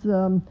 which is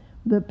the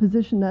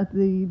position that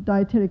the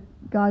Dietetic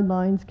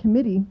Guidelines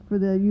Committee for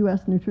the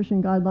U.S.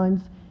 Nutrition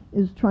Guidelines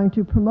is trying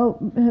to promote,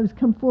 has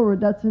come forward.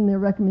 That's in their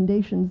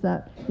recommendations,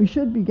 that we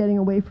should be getting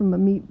away from a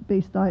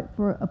meat-based diet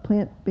towards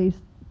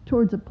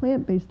a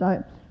plant-based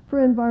diet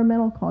for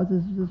environmental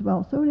causes as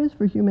well. So it is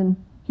for human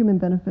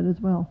benefit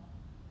as well.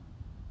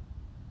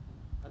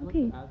 I'd like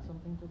to add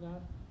something to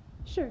that.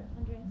 Sure,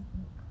 Andreas.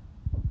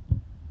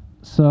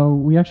 So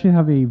we actually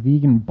have a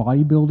vegan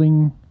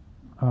bodybuilding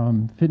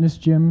fitness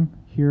gym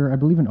here, I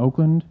believe in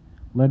Oakland,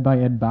 led by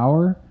Ed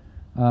Bauer.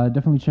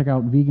 Definitely check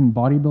out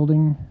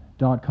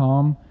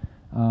veganbodybuilding.com.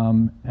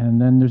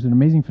 And then there's an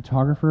amazing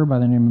photographer by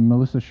the name of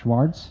Melissa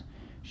Schwartz.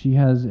 She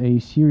has a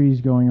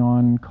series going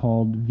on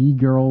called V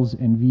Girls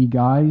and V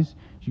Guys.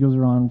 She goes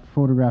around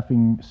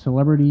photographing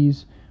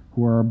celebrities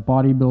who are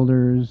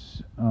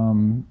bodybuilders,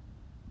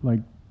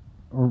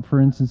 or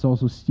for instance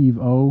also Steve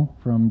O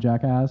from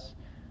Jackass,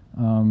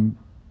 and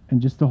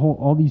just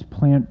all these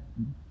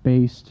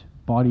plant-based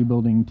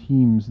bodybuilding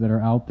teams that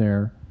are out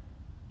there.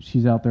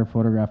 She's out there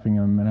photographing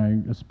them, and I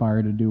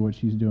aspire to do what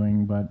she's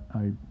doing, but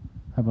I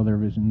have other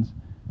visions.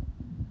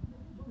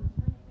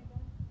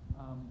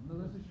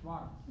 Melissa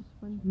Schwartz.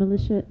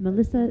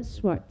 Melissa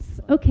Schwartz.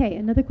 Okay,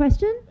 another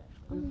question?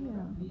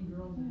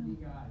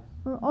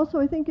 Also,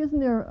 I think, isn't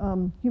there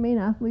Humane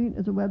Athlete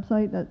as a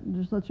website that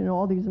just lets you know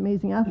all these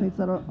amazing athletes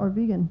that are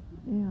vegan?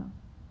 Yeah.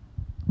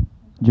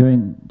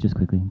 During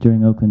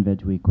Oakland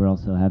Veg Week, we're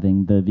also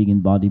having the vegan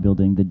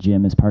bodybuilding. The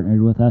gym is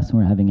partnered with us, and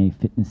we're having a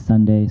fitness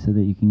Sunday so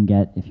that you can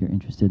get, if you're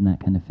interested in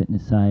that kind of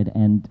fitness side.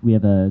 And we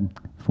have a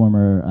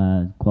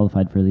former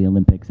qualified for the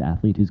Olympics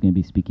athlete who's going to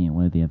be speaking at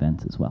one of the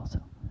events as well. So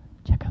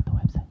check out the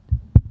website.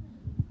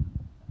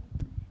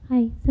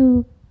 Hi,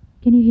 so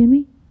can you hear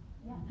me?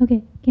 Yeah.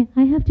 Okay,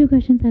 I have two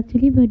questions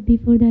actually, but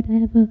before that I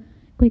have a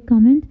quick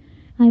comment.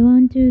 I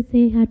want to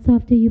say hats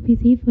off to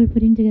UPC for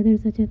putting together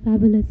such a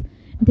fabulous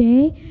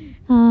day.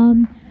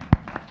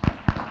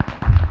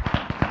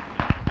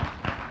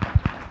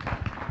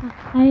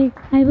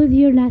 I was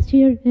here last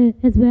year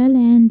as well,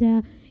 and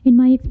in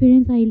my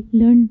experience, I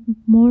learned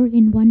more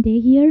in one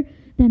day here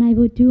than I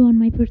would do on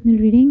my personal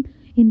reading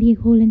in the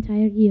whole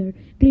entire year.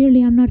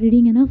 Clearly, I'm not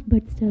reading enough,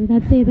 but still,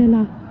 that says a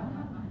lot.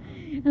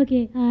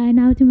 Okay,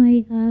 now to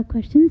my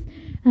questions.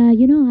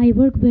 I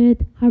work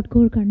with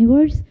hardcore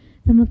carnivores.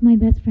 Some of my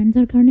best friends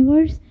are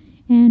carnivores,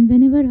 and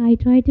whenever I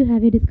try to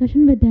have a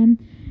discussion with them,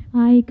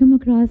 I come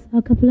across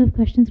a couple of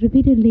questions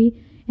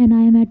repeatedly, and I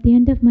am at the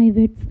end of my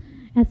wits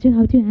as to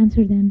how to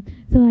answer them.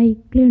 So I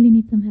clearly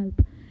need some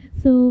help.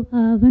 So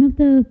one of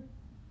the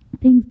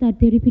things that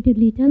they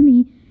repeatedly tell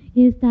me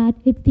is that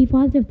it's the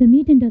fault of the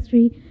meat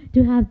industry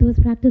to have those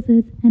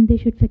practices and they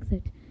should fix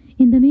it.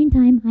 In the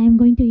meantime, I am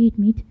going to eat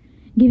meat.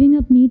 Giving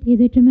up meat is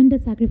a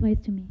tremendous sacrifice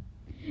to me.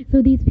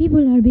 So these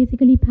people are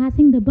basically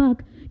passing the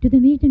buck to the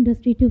meat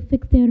industry to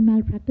fix their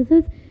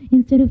malpractices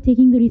instead of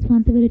taking the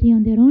responsibility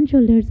on their own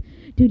shoulders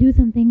to do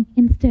something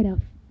instead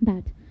of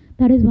that.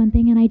 That is one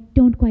thing, and I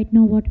don't quite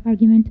know what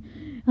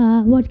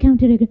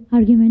counter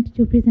argument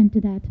to present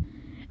to that.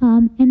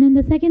 And then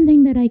the second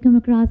thing that I come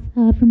across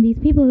from these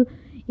people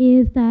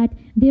is that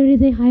there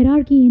is a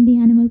hierarchy in the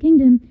animal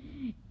kingdom,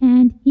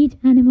 and each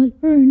animal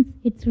earns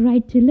its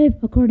right to live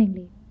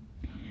accordingly.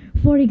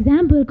 For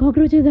example,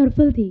 cockroaches are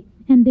filthy,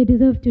 and they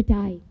deserve to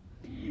die.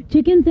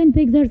 Chickens and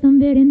pigs are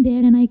somewhere in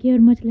there, and I care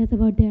much less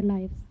about their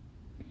lives.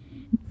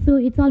 So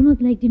it's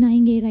almost like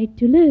denying a right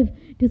to live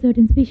to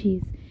certain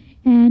species.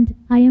 And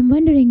I am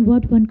wondering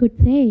what one could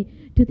say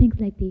to things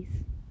like these.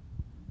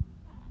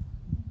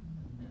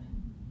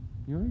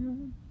 You want to go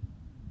ahead?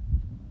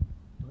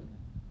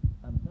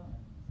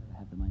 I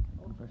have the mic.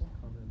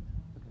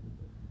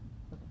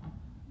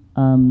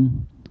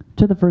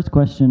 To the first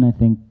question, I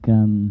think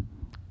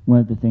one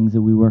of the things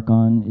that we work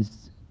on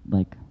is,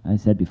 like I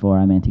said before,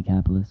 I'm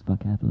anti-capitalist,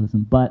 fuck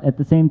capitalism. But at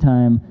the same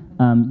time,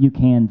 you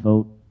can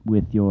vote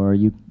with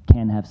you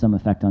can have some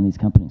effect on these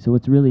companies. So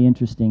what's really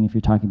interesting, if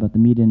you're talking about the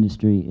meat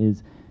industry,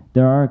 is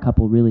there are a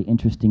couple really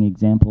interesting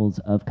examples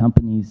of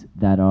companies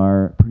that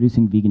are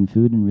producing vegan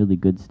food and really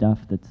good stuff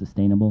that's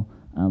sustainable,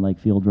 like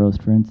Field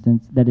Roast, for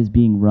instance, that is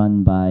being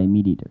run by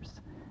meat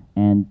eaters.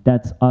 And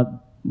that's,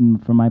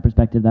 from my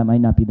perspective, that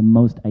might not be the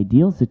most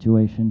ideal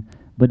situation,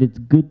 but it's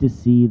good to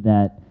see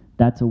that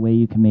that's a way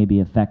you can maybe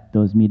affect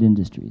those meat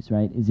industries,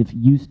 right? Is if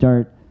you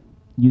start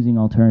using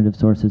alternative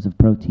sources of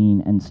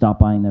protein and stop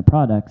buying their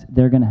products,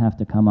 they're going to have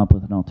to come up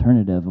with an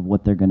alternative of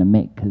what they're going to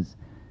make, because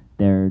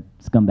they're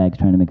scumbags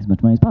trying to make as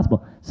much money as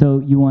possible. So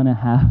you want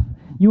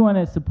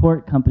to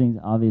support companies,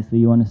 obviously,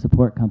 you want to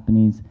support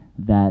companies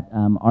that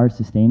are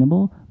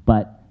sustainable,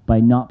 but by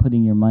not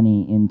putting your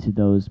money into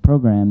those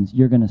programs,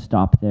 you're going to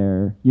stop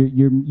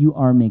you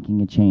are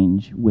making a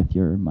change with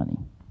your money.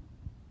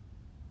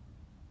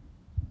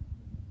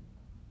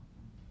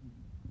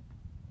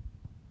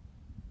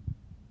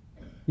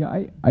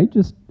 Yeah, I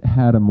just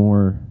had a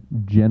more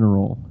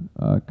general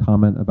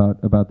comment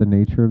about the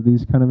nature of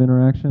these kind of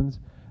interactions.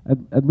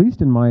 At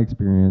least in my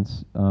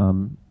experience,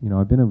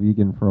 I've been a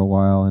vegan for a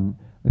while, and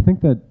I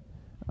think that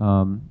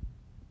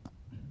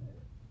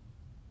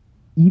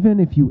even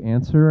if you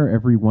answer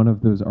every one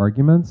of those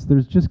arguments,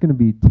 there's just going to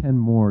be 10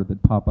 more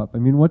that pop up. I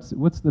mean, what's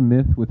the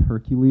myth with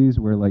Hercules,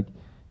 where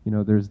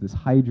there's this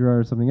Hydra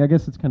or something? I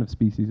guess it's kind of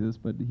speciesist,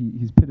 but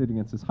he's pitted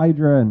against this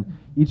Hydra, and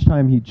each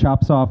time he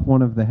chops off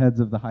one of the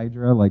heads of the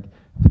Hydra,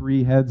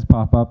 3 heads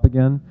pop up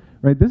again,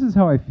 right? This is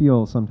how I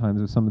feel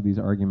sometimes with some of these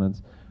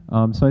arguments.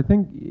 So I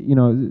think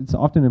it's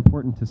often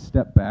important to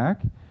step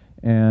back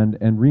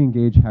and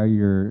re-engage how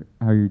you're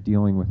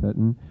dealing with it.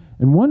 And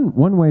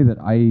one way that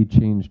I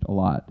changed a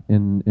lot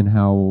in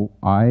how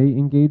I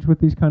engage with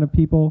these kind of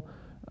people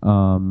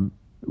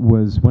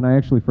was when I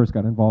actually first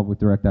got involved with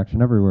Direct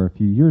Action Everywhere a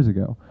few years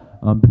ago.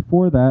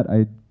 Before that,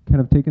 I'd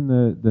kind of taken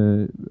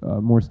the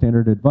more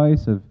standard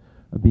advice of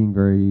being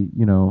very,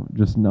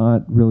 just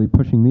not really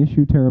pushing the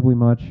issue terribly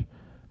much,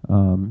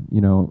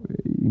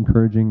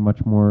 encouraging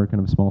much more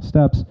kind of small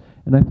steps.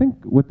 And I think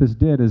what this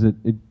did is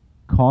it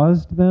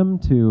caused them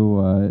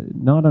to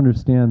not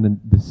understand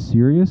the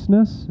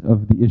seriousness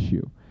of the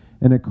issue.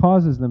 And it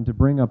causes them to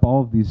bring up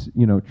all of these,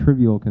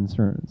 trivial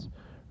concerns,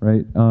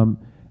 right?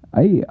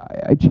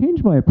 I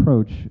changed my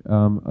approach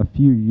a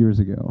few years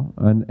ago,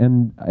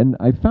 and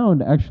I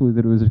found actually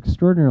that it was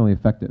extraordinarily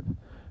effective.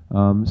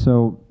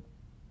 So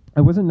I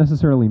wasn't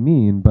necessarily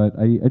mean, but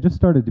I just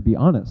started to be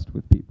honest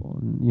with people,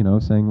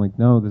 and saying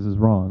no, this is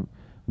wrong,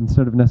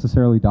 instead of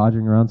necessarily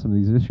dodging around some of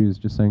these issues,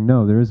 just saying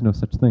no, there is no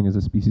such thing as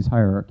a species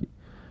hierarchy.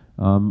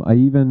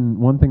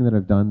 One thing that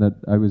I've done that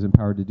I was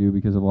empowered to do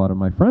because a lot of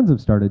my friends have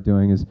started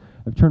doing is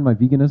I've turned my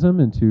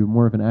veganism into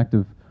more of an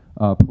active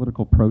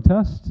political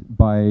protest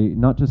by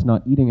not just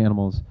not eating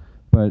animals,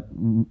 but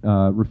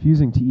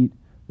refusing to eat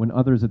when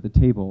others at the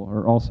table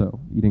are also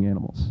eating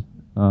animals.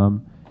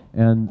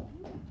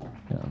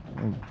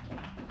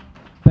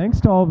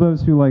 Thanks to all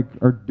those who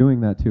are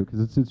doing that too,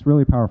 because it's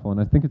really powerful, and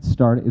I think it's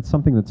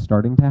something that's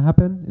starting to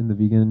happen in the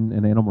vegan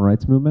and animal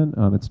rights movement.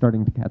 It's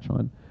starting to catch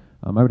on.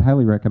 I would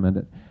highly recommend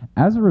it.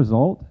 As a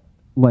result,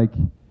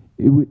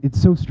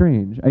 it's so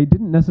strange. I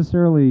didn't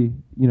necessarily,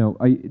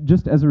 I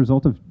just as a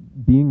result of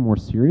being more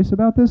serious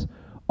about this,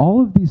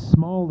 all of these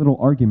small little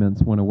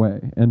arguments went away,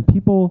 and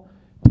people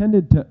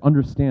tended to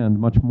understand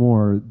much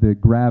more the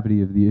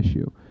gravity of the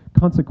issue.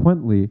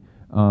 Consequently,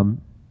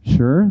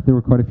 sure, there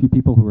were quite a few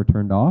people who were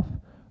turned off,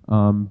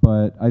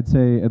 but I'd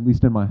say, at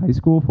least in my high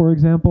school, for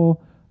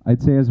example,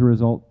 I'd say as a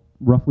result,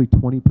 roughly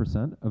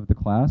 20% of the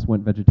class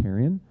went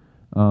vegetarian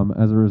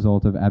as a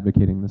result of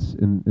advocating this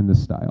in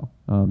this style,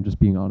 just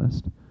being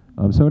honest.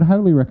 So I'd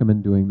highly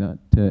recommend doing that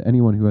to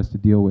anyone who has to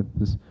deal with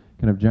this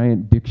kind of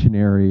giant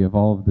dictionary of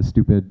all of the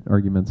stupid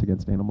arguments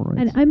against animal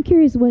rights. And I'm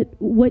curious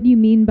what you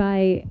mean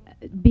by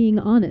being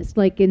honest,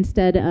 like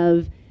instead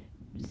of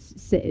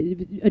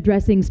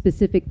addressing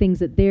specific things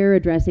that they're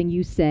addressing,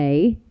 you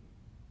say...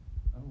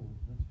 Oh,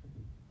 that's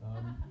tricky.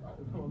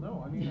 Well,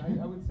 no, I mean,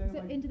 I would say...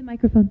 So into the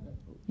microphone.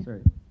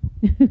 Sorry.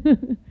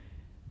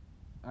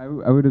 I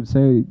would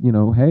say,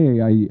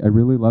 hey, I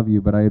really love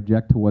you, but I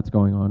object to what's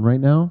going on right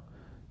now.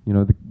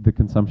 The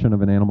consumption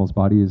of an animal's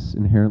body is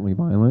inherently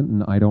violent,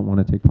 and I don't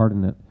want to take part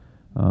in it.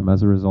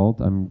 As a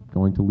result, I'm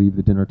going to leave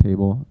the dinner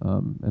table,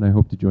 and I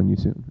hope to join you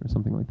soon, or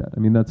something like that. I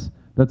mean, that's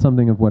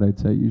something of what I'd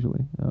say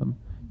usually.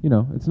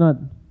 It's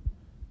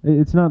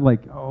not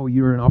like, oh,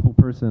 you're an awful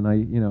person.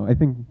 I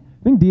think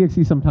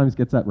DXE sometimes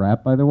gets that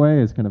rap, by the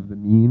way, as kind of the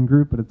mean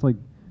group, but it's like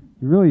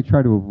you really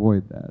try to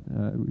avoid that.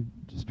 We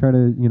just try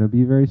to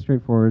be very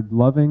straightforward,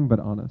 loving but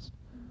honest.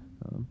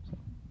 So.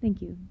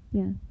 Thank you.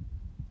 Yeah.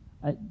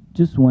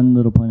 Just one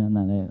little point on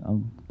that.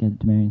 I'll get it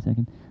to Mary in a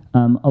second.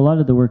 A lot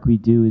of the work we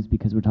do is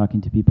because we're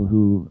talking to people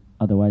who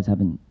otherwise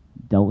haven't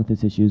dealt with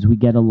this issues. We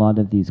get a lot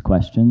of these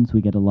questions.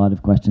 We get a lot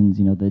of questions,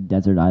 the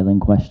desert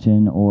island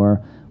question,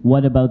 or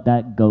what about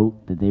that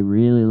goat, that they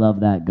really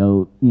love that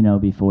goat,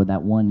 before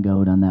that one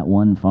goat on that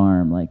one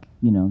farm. Like,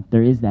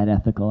 there is that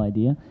ethical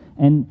idea.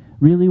 And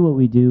really what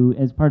we do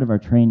as part of our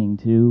training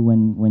too,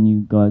 when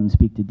you go out and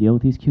speak to deal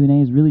with these Q&A,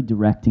 is really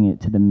directing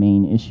it to the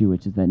main issue,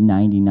 which is that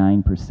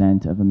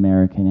 99% of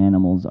American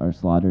animals are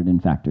slaughtered in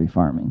factory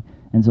farming.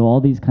 And so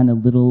all these kind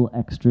of little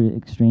extra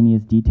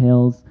extraneous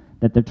details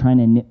that they're trying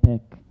to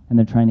nitpick and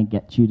they're trying to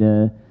get you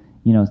to,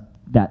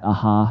 that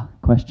aha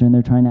question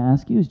they're trying to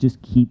ask you, is just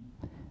keep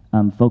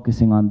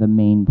focusing on the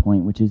main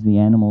point, which is the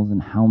animals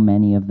and how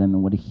many of them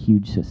and what a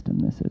huge system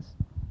this is.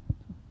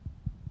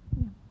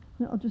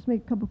 I'll just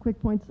make a couple quick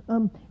points.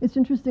 It's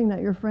interesting that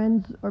your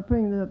friends are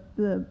putting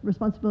the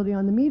responsibility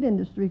on the meat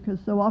industry, because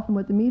so often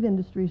what the meat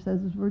industry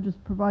says is we're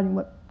just providing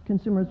what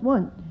consumers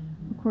want.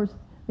 Of course,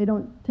 they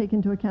don't take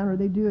into account, or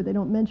they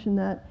don't mention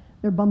that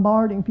they're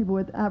bombarding people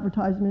with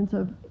advertisements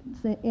of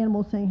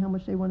animals saying how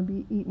much they want to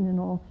be eaten and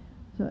all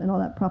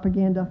that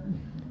propaganda.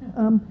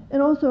 And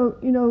also,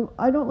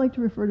 I don't like to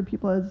refer to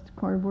people as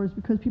carnivores,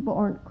 because people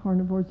aren't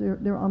carnivores.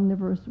 They're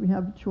omnivorous. We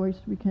have a choice.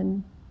 We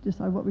can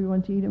decide what we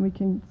want to eat, and we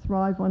can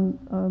thrive on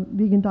a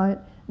vegan diet.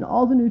 And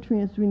all the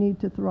nutrients we need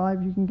to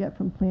thrive you can get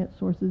from plant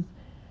sources.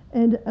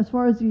 And as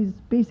far as these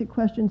basic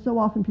questions, so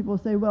often people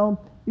say, well,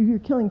 you're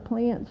killing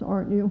plants,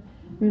 aren't you?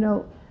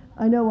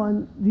 I know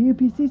on the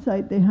UPC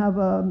site they have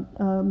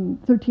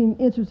 13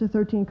 answers to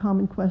 13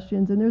 common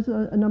questions, and there's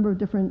a number of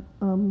different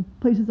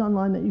places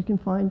online that you can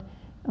find.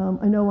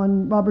 I know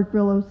on Robert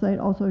Grillo's site,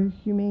 also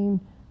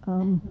Humane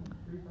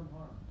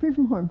Free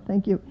from Harm,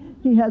 thank you.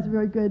 He has a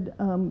very good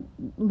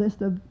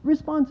list of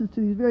responses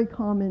to these very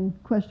common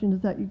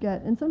questions that you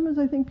get. And sometimes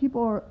I think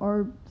people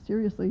are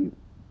seriously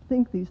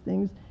think these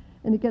things,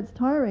 and it gets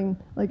tiring.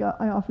 Like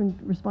I often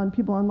respond to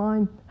people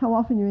online, how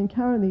often you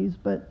encounter these,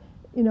 but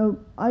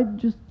I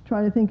just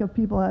try to think of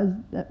people as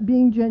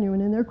being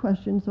genuine in their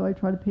questions, so I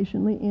try to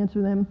patiently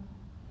answer them,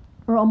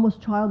 or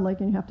almost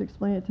childlike, and you have to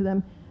explain it to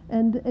them.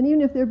 And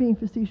even if they're being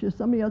facetious,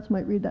 somebody else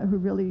might read that who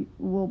really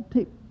will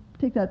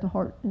take that to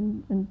heart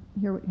and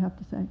hear what you have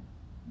to say.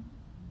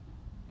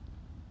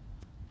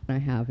 I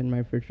have in my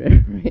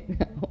refrigerator right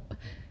now.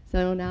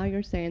 So now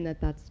you're saying that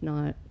that's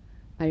not,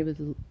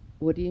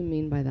 what do you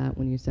mean by that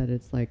when you said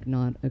it's like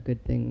not a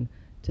good thing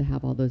to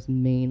have all those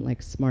main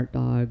like smart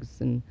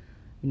dogs and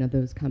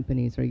those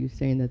companies? Are you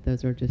saying that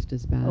those are just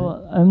as bad?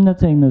 Well, I'm not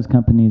saying those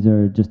companies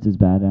are just as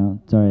bad.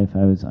 Sorry if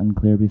I was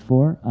unclear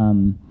before.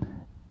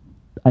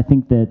 I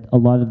think that a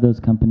lot of those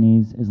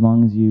companies, as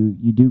long as you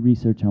do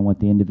research on what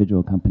the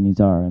individual companies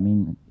are, I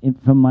mean,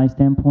 from my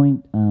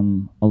standpoint,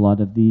 a lot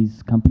of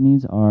these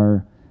companies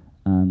are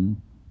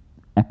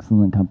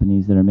excellent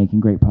companies that are making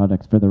great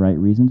products for the right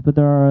reasons, but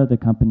there are other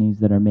companies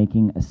that are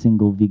making a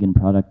single vegan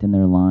product in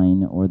their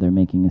line, or they're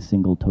making a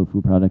single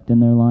tofu product in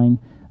their line,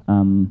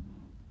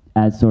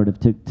 as sort of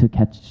to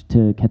catch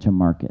a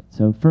market.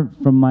 So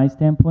from my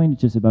standpoint,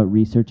 it's just about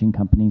researching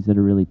companies that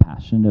are really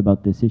passionate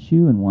about this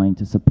issue and wanting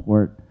to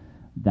support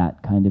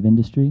that kind of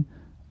industry.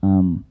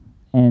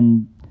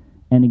 And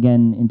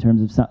again, in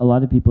terms of a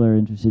lot of people are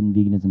interested in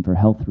veganism for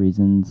health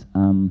reasons,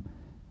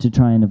 to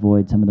try and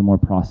avoid some of the more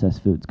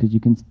processed foods,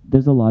 because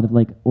there's a lot of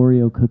like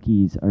Oreo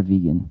cookies are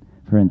vegan,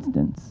 for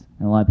instance,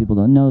 and a lot of people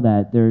don't know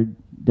that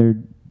they're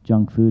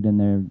junk food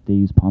and they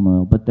use palm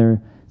oil, but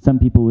some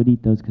people would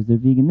eat those because they're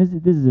vegan.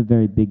 This is a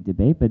very big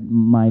debate, but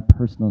my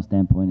personal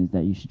standpoint is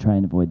that you should try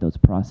and avoid those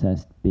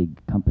processed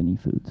big company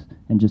foods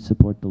and just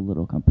support the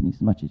little companies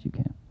as much as you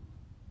can.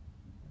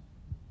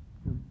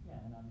 Yeah,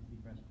 and obviously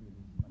fresh food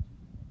as much as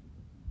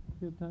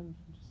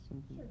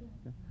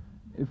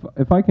you can.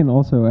 If I can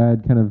also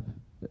add kind of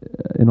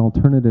an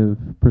alternative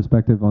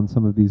perspective on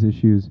some of these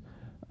issues,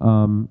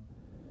 vegans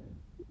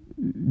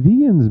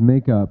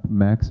make up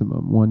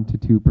maximum 1 to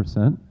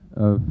 2%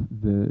 of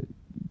the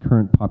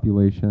current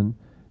population.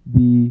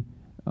 The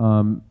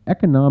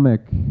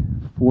economic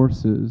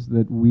forces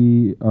that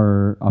we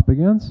are up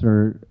against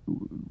are,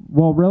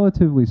 while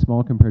relatively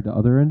small compared to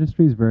other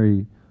industries,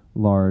 very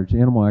large.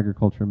 Animal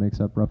agriculture makes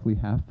up roughly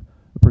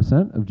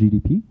 0.5% of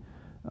GDP.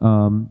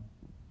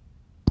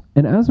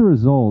 And as a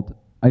result,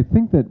 I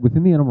think that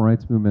within the animal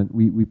rights movement,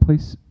 we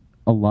place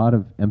a lot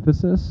of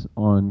emphasis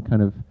on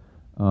kind of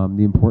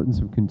the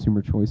importance of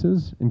consumer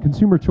choices. And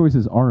consumer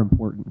choices are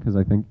important because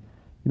I think,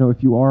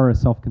 if you are a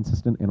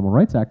self-consistent animal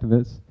rights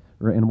activist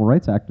or animal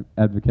rights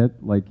advocate,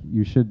 like,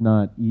 you should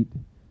not eat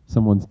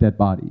someone's dead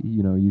body.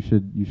 You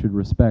should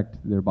respect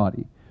their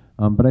body.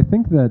 But I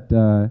think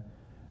that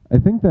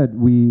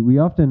we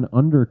often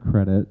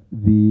undercredit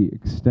the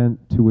extent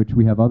to which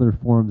we have other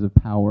forms of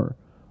power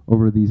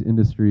over these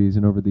industries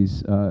and over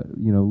these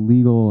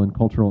legal and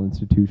cultural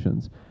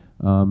institutions.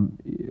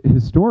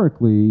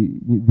 Historically,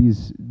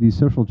 these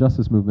social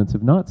justice movements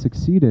have not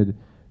succeeded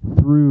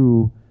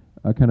through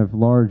a kind of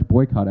large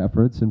boycott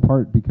efforts, in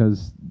part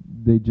because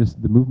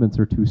the movements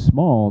are too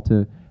small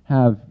to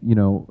have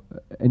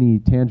any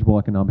tangible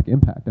economic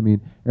impact. I mean,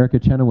 Erica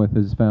Chenoweth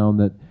has found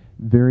that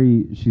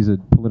she's a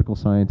political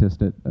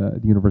scientist at the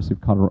University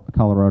of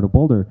Colorado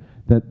Boulder,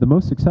 that the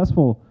most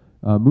successful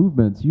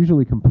movements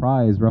usually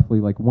comprise roughly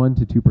like 1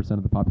 to 2%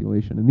 of the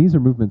population, and these are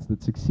movements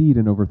that succeed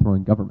in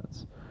overthrowing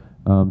governments.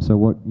 So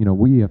what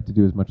we have to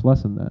do is much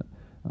less than that.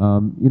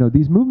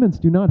 These movements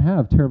do not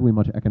have terribly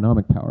much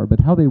economic power, but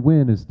how they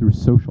win is through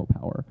social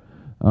power.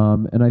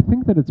 And I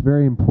think that it's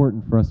very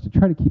important for us to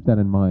try to keep that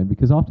in mind,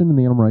 because often in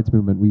the animal rights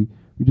movement, we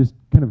just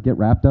kind of get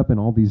wrapped up in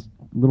all these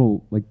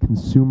little like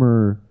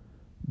consumer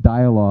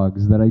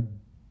dialogues that I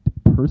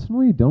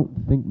personally don't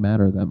think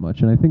matter that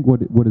much. And I think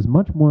what is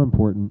much more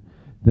important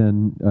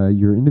than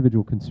your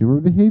individual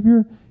consumer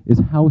behavior is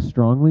how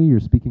strongly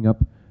you're speaking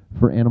up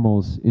for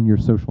animals in your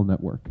social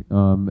network,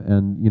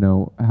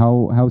 and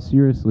how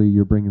seriously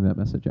you're bringing that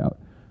message out.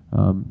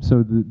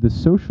 So the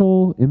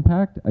social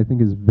impact, I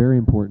think, is very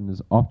important,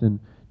 is often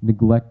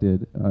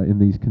neglected in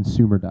these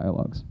consumer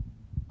dialogues.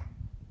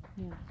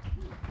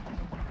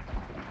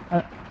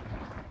 Yeah.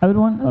 I would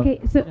want...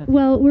 Okay, so,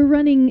 well, we're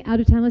running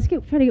out of time. Let's try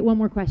to get one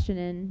more question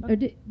in. Okay. Or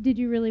did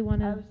you really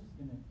want to... I was just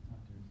going to talk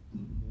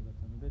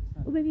to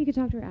her. Well, maybe you could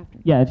talk to her after.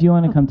 Yeah, if you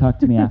want to come talk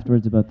to me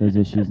afterwards about those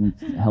issues and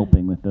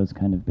helping with those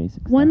kind of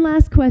basic stuff. One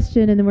last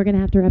question, and then we're going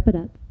to have to wrap it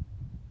up.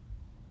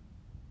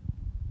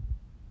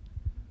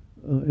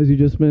 As you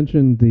just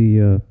mentioned,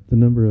 the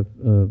number of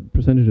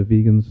percentage of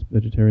vegans,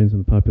 vegetarians in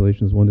the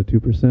population is 1 to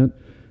 2%,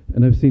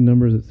 and I've seen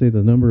numbers that say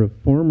the number of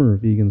former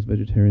vegans,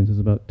 vegetarians is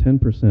about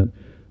 10%.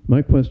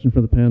 My question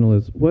for the panel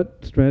is, what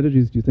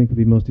strategies do you think would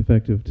be most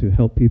effective to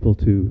help people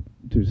to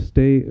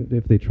stay,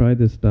 if they try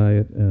this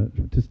diet,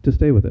 to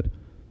stay with it?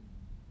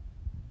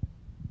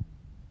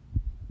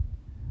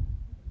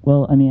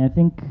 Well, I mean, I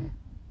think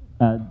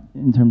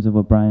in terms of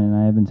what Brian and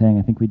I have been saying,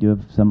 I think we do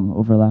have some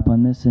overlap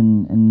on this,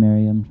 and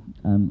Miriam,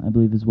 I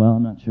believe as well.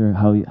 I'm not sure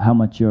how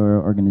much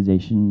your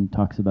organization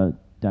talks about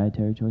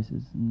dietary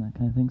choices and that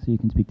kind of thing, so you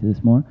can speak to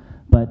this more.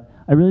 But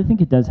I really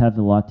think it does have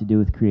a lot to do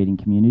with creating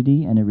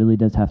community, and it really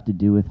does have to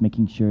do with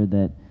making sure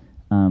that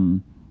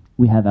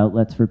we have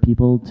outlets for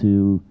people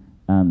to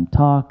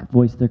talk,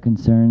 voice their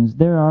concerns.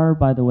 There are,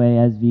 by the way,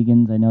 as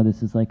vegans, I know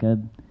this is like a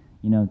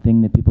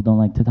thing that people don't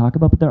like to talk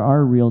about, but there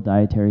are real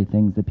dietary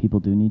things that people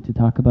do need to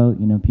talk about.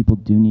 People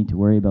do need to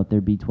worry about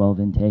their B12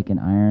 intake and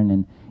iron,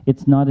 and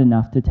it's not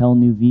enough to tell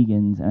new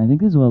vegans, and I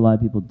think this is what a lot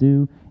of people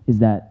do, is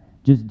that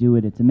just do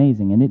it, it's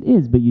amazing. And it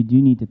is, but you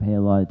do need to pay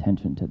a lot of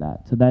attention to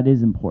that. So that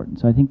is important.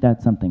 So I think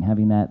that's something,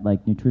 having that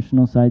like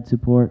nutritional side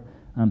support,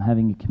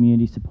 having a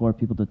community support,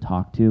 people to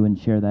talk to and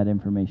share that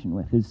information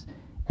with is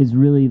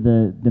really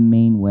the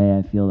main way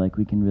I feel like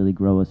we can really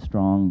grow a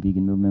strong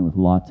vegan movement with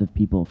lots of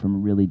people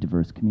from really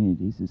diverse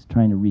communities, is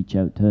trying to reach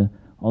out to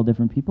all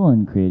different people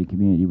and create a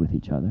community with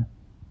each other.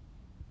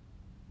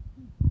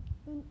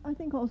 And I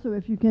think also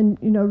if you can,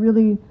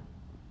 really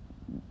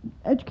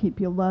educate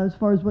people as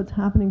far as what's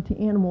happening to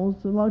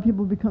animals. A lot of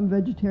people become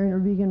vegetarian or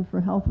vegan for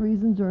health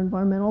reasons or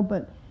environmental,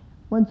 but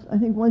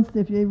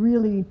if they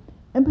really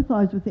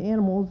empathize with the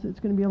animals, it's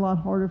going to be a lot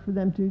harder for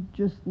them to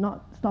just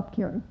not stop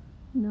caring.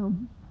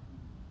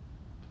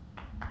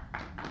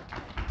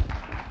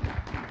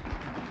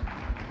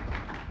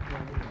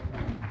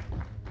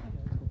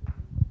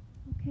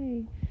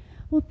 Okay.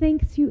 Well,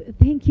 thank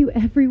you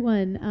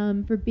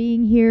everyone for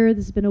being here.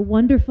 This has been a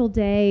wonderful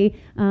day,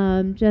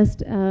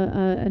 just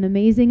an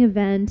amazing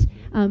event.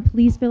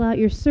 Please fill out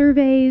your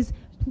surveys.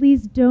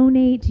 please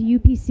donate to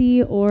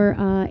UPC or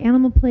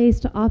Animal Place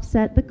to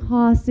offset the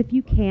costs if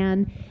you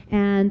can.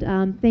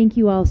 And thank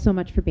you all so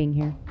much for being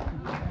here.